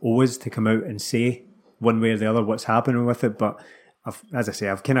doesn't always to come out and say one way or the other what's happening with it. But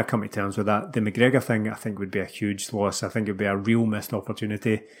I've kind of come to terms with that. The McGregor thing, I think, would be a huge loss. I think it would be a real missed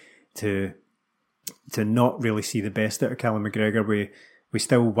opportunity to not really see the best out of Callum McGregor. We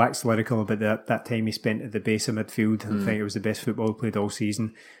still wax lyrical about that time he spent at the base of midfield. I think it was the best football he played all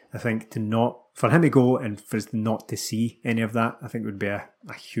season. I think for him to go and for us not to see any of that, I think would be a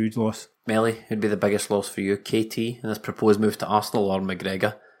huge loss. Melly, who'd be the biggest loss for you? KT and his proposed move to Arsenal, or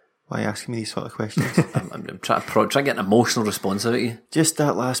McGregor? Why are you asking me these sort of questions? I'm trying to get an emotional response out of you. Just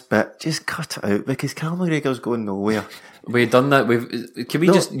that last bit, just cut it out, because Callum McGregor's going nowhere. We've done that.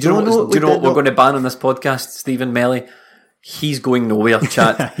 Do you know what we're going to ban on this podcast, Stephen Melly? He's going nowhere,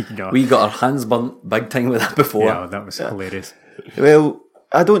 chat. We got our hands burnt big time with that before. Yeah, that was hilarious. Well,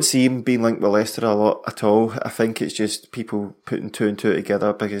 I don't see him being linked with Leicester a lot at all. I think it's just people putting two and two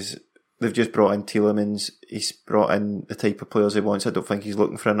together, because they've just brought in Tielemans. He's brought in the type of players he wants. I don't think he's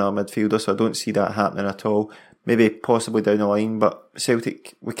looking for another midfielder, so I don't see that happening at all. Maybe possibly down the line, but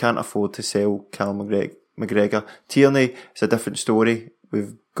Celtic, we can't afford to sell Callum McGregor. Tierney is a different story.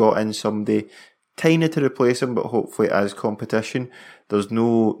 We've got in somebody kind of to replace him, but hopefully as competition. There's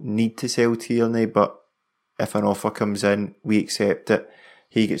no need to sell Tierney, but if an offer comes in, we accept it.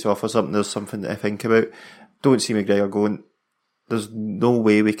 He gets offered something, there's something to think about. Don't see McGregor going. There's no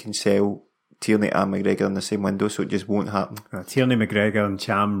way we can sell Tierney and McGregor in the same window, so it just won't happen. Tierney, McGregor and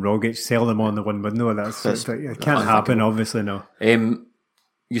Cham, Rogic, sell them on the one window. It can't happen, obviously, no.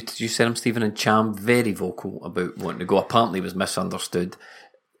 You said him, Stephen, and Cham, very vocal about wanting to go. Apparently he was misunderstood.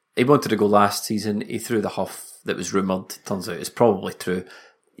 He wanted to go last season. He threw the huff that was rumoured. Turns out it's probably true.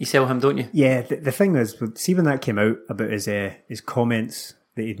 You sell him, don't you? Yeah, the thing is, see when that came out about his comments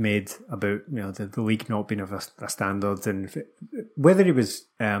that he'd made about the league not being of a standard, and whether he was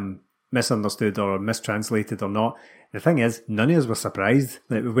misunderstood or mistranslated or not, the thing is, none of us were surprised.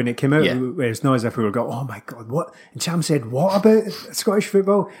 Like, when it came out, it's not as if we were going, oh my God, what? And Cham said, what about Scottish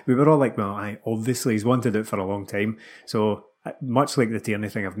football? We were all like, well, obviously he's wanted it for a long time. So much like the Tierney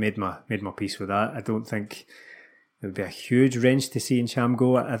thing, I've made my peace with that. I don't think it would be a huge wrench to see Ntcham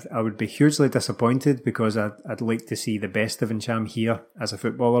go. I would be hugely disappointed because I'd like to see the best of Ntcham here as a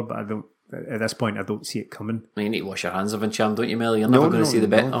footballer, but I don't. At this point, I don't see it coming. You need to wash your hands of Ntcham, don't you, Melly? You're never going to see the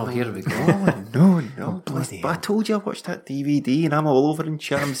best. Oh, here we go. No. But I told you I watched that DVD and I'm all over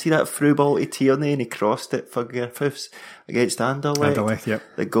Ntcham. See that through ball to Tierney and he crossed it for Griffiths against Anderlecht. Yep.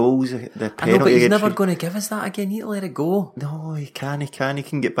 The goals, the penalty. I know, but he's never going to give us that again. You need to let it go. No, he can. He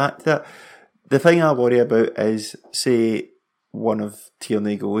can get back to that. The thing I worry about is, say, one of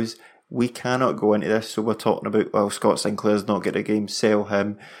Tierney goes, we cannot go into this. So we're talking about, well, Scott Sinclair's not getting a game, sell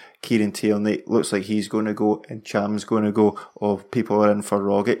him. Kieran Tierney looks like he's going to go, and Cham's going to go, or people are in for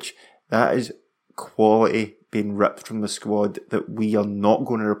Rogic. That is quality being ripped from the squad that we are not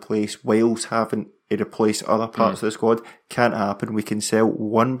going to replace. Wales having to replace other parts of the squad. Can't happen. We can sell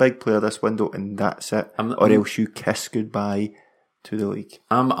one big player this window and that's it. Or else you kiss goodbye to the league.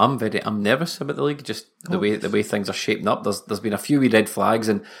 I'm nervous about the league, just the way things are shaping up. There's been a few wee red flags,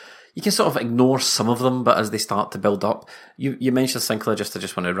 and you can sort of ignore some of them, but as they start to build up, you mentioned Sinclair. I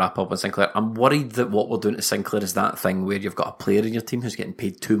just want to wrap up on Sinclair. I'm worried that what we're doing to Sinclair is that thing where you've got a player in your team who's getting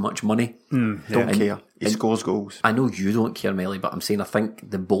paid too much money. Don't care. He scores goals. I know you don't care, Melly, but I'm saying I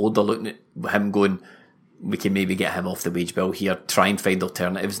think the board are looking at him going, we can maybe get him off the wage bill here, try and find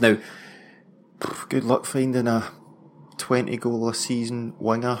alternatives. Now, good luck finding a 20 goal a season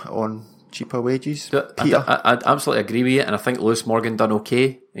winger on cheaper wages. Peter. I'd absolutely agree with you, and I think Lewis Morgan done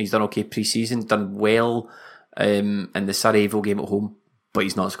okay. He's done okay pre-season, done well in the Sarajevo game at home, but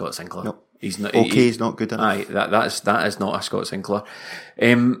he's not Scott Sinclair. No. He's not. He's not good enough. Aye, that is not a Scott Sinclair.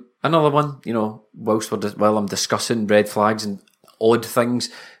 Another one, while I'm discussing red flags and odd things,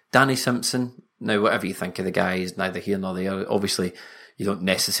 Danny Simpson. Now, whatever you think of the guy is neither here nor there. Obviously, you don't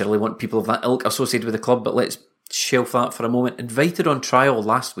necessarily want people of that ilk associated with the club, but let's shelf that for a moment. Invited on trial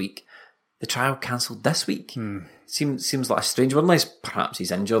last week. The trial cancelled this week. Seems like a strange one, unless perhaps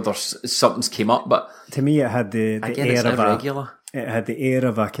he's injured or something's came up. But to me, it had the air of irregular. It had the air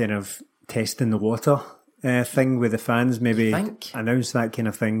of a kind of testing the water thing with the fans. Maybe announce that kind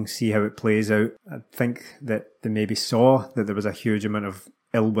of thing, see how it plays out. I think that they maybe saw that there was a huge amount of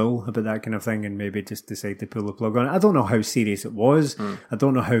ill will about that kind of thing, and maybe just decide to pull the plug on it. I don't know how serious it was. I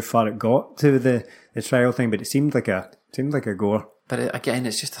don't know how far it got to the trial thing, but it seemed like a goer. But again,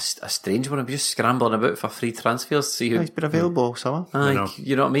 it's just a strange one. I'm just scrambling about for free transfers to see who. He's been available all summer.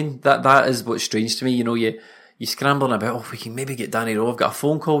 You know what I mean? That is what's strange to me. You scrambling about, we can maybe get Danny Rowe. I've got a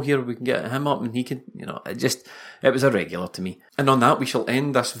phone call here, we can get him up and he can, it was irregular to me. And on that, we shall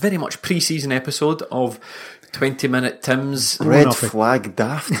end this very much pre-season episode of 20-Minute Tim's Red Flag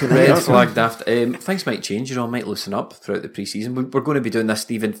Daft. Red Flag Daft. Things might change, I might loosen up throughout the pre-season. We're going to be doing this,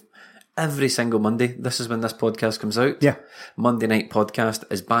 Stephen, every single Monday. This is when this podcast comes out. Yeah. Monday Night Podcast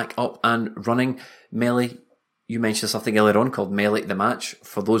is back up and running. Melly, you mentioned something earlier on called Melly the Match.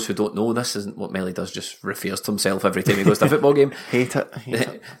 For those who don't know, this isn't what Melly does, just refers to himself every time he goes to a football game. Hate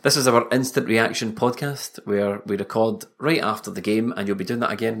it. This is our instant reaction podcast where we record right after the game, and you'll be doing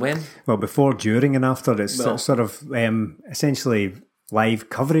that again when? Well, before, during and after. It's sort of essentially live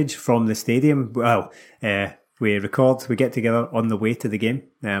coverage from the stadium. Well, we get together on the way to the game,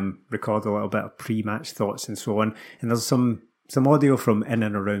 record a little bit of pre-match thoughts and so on. And there's some audio from in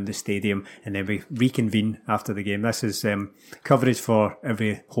and around the stadium, and then we reconvene after the game. This is coverage for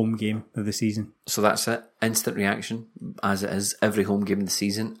every home game of the season. So that's it. Instant reaction, as it is, every home game of the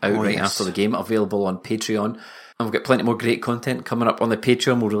season, out after the game, available on Patreon. And we've got plenty more great content coming up on the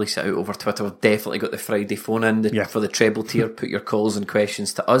Patreon. We'll release it out over Twitter. We've definitely got the Friday phone in for the treble tier. Put your calls and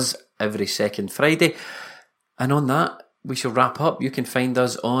questions to us every second Friday. And on that, we shall wrap up. You can find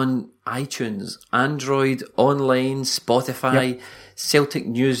us on iTunes, Android, online, Spotify, Celtic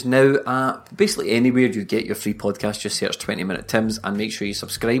News Now app, basically anywhere you get your free podcast. Just search 20 Minute Tims and make sure you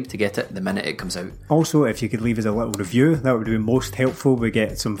subscribe to get it the minute it comes out. Also, if you could leave us a little review, that would be most helpful. We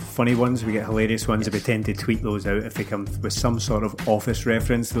get some funny ones, we get hilarious ones, and we tend to tweet those out if they come with some sort of Office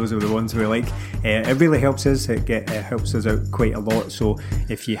reference. Those are the ones we like. It really helps us. It helps us out quite a lot. So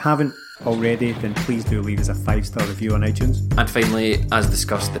if you haven't already, then please do leave us a 5-star review on iTunes. And finally, as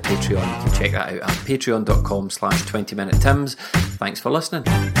discussed, the Patreon. You can check that out at patreon.com/20minutetims. Thanks for listening.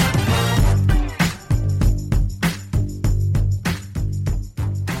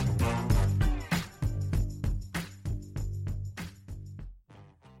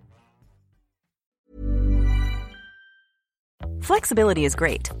 Flexibility is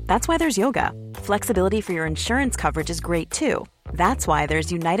great. That's why there's yoga. Flexibility for your insurance coverage is great too. That's why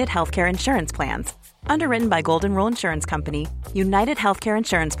there's United Healthcare Insurance Plans. Underwritten by Golden Rule Insurance Company, United Healthcare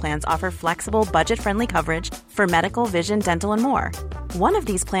Insurance Plans offer flexible, budget-friendly coverage for medical, vision, dental, and more. One of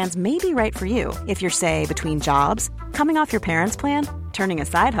these plans may be right for you if you're, say, between jobs, coming off your parents' plan, turning a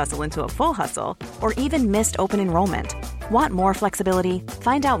side hustle into a full hustle, or even missed open enrollment. Want more flexibility?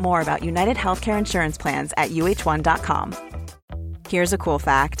 Find out more about United Healthcare Insurance Plans at uh1.com. Here's a cool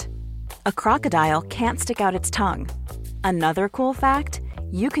fact. A crocodile can't stick out its tongue. Another cool fact,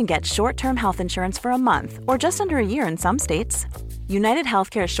 you can get short-term health insurance for a month or just under a year in some states. United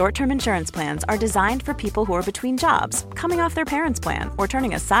Healthcare short-term insurance plans are designed for people who are between jobs, coming off their parents' plan, or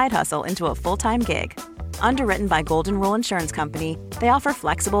turning a side hustle into a full-time gig. Underwritten by Golden Rule Insurance Company, they offer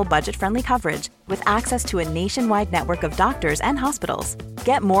flexible, budget-friendly coverage with access to a nationwide network of doctors and hospitals.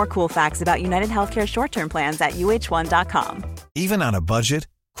 Get more cool facts about United Healthcare short-term plans at uh1.com. Even on a budget,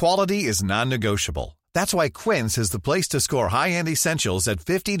 quality is non-negotiable. That's why Quince is the place to score high-end essentials at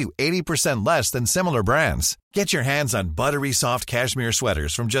 50 to 80% less than similar brands. Get your hands on buttery soft cashmere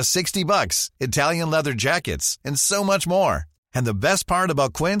sweaters from just $60, Italian leather jackets, and so much more. And the best part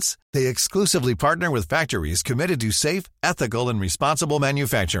about Quince, they exclusively partner with factories committed to safe, ethical, and responsible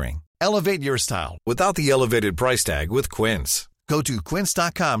manufacturing. Elevate your style without the elevated price tag with Quince. Go to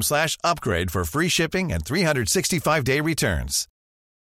quince.com/upgrade for free shipping and 365-day returns.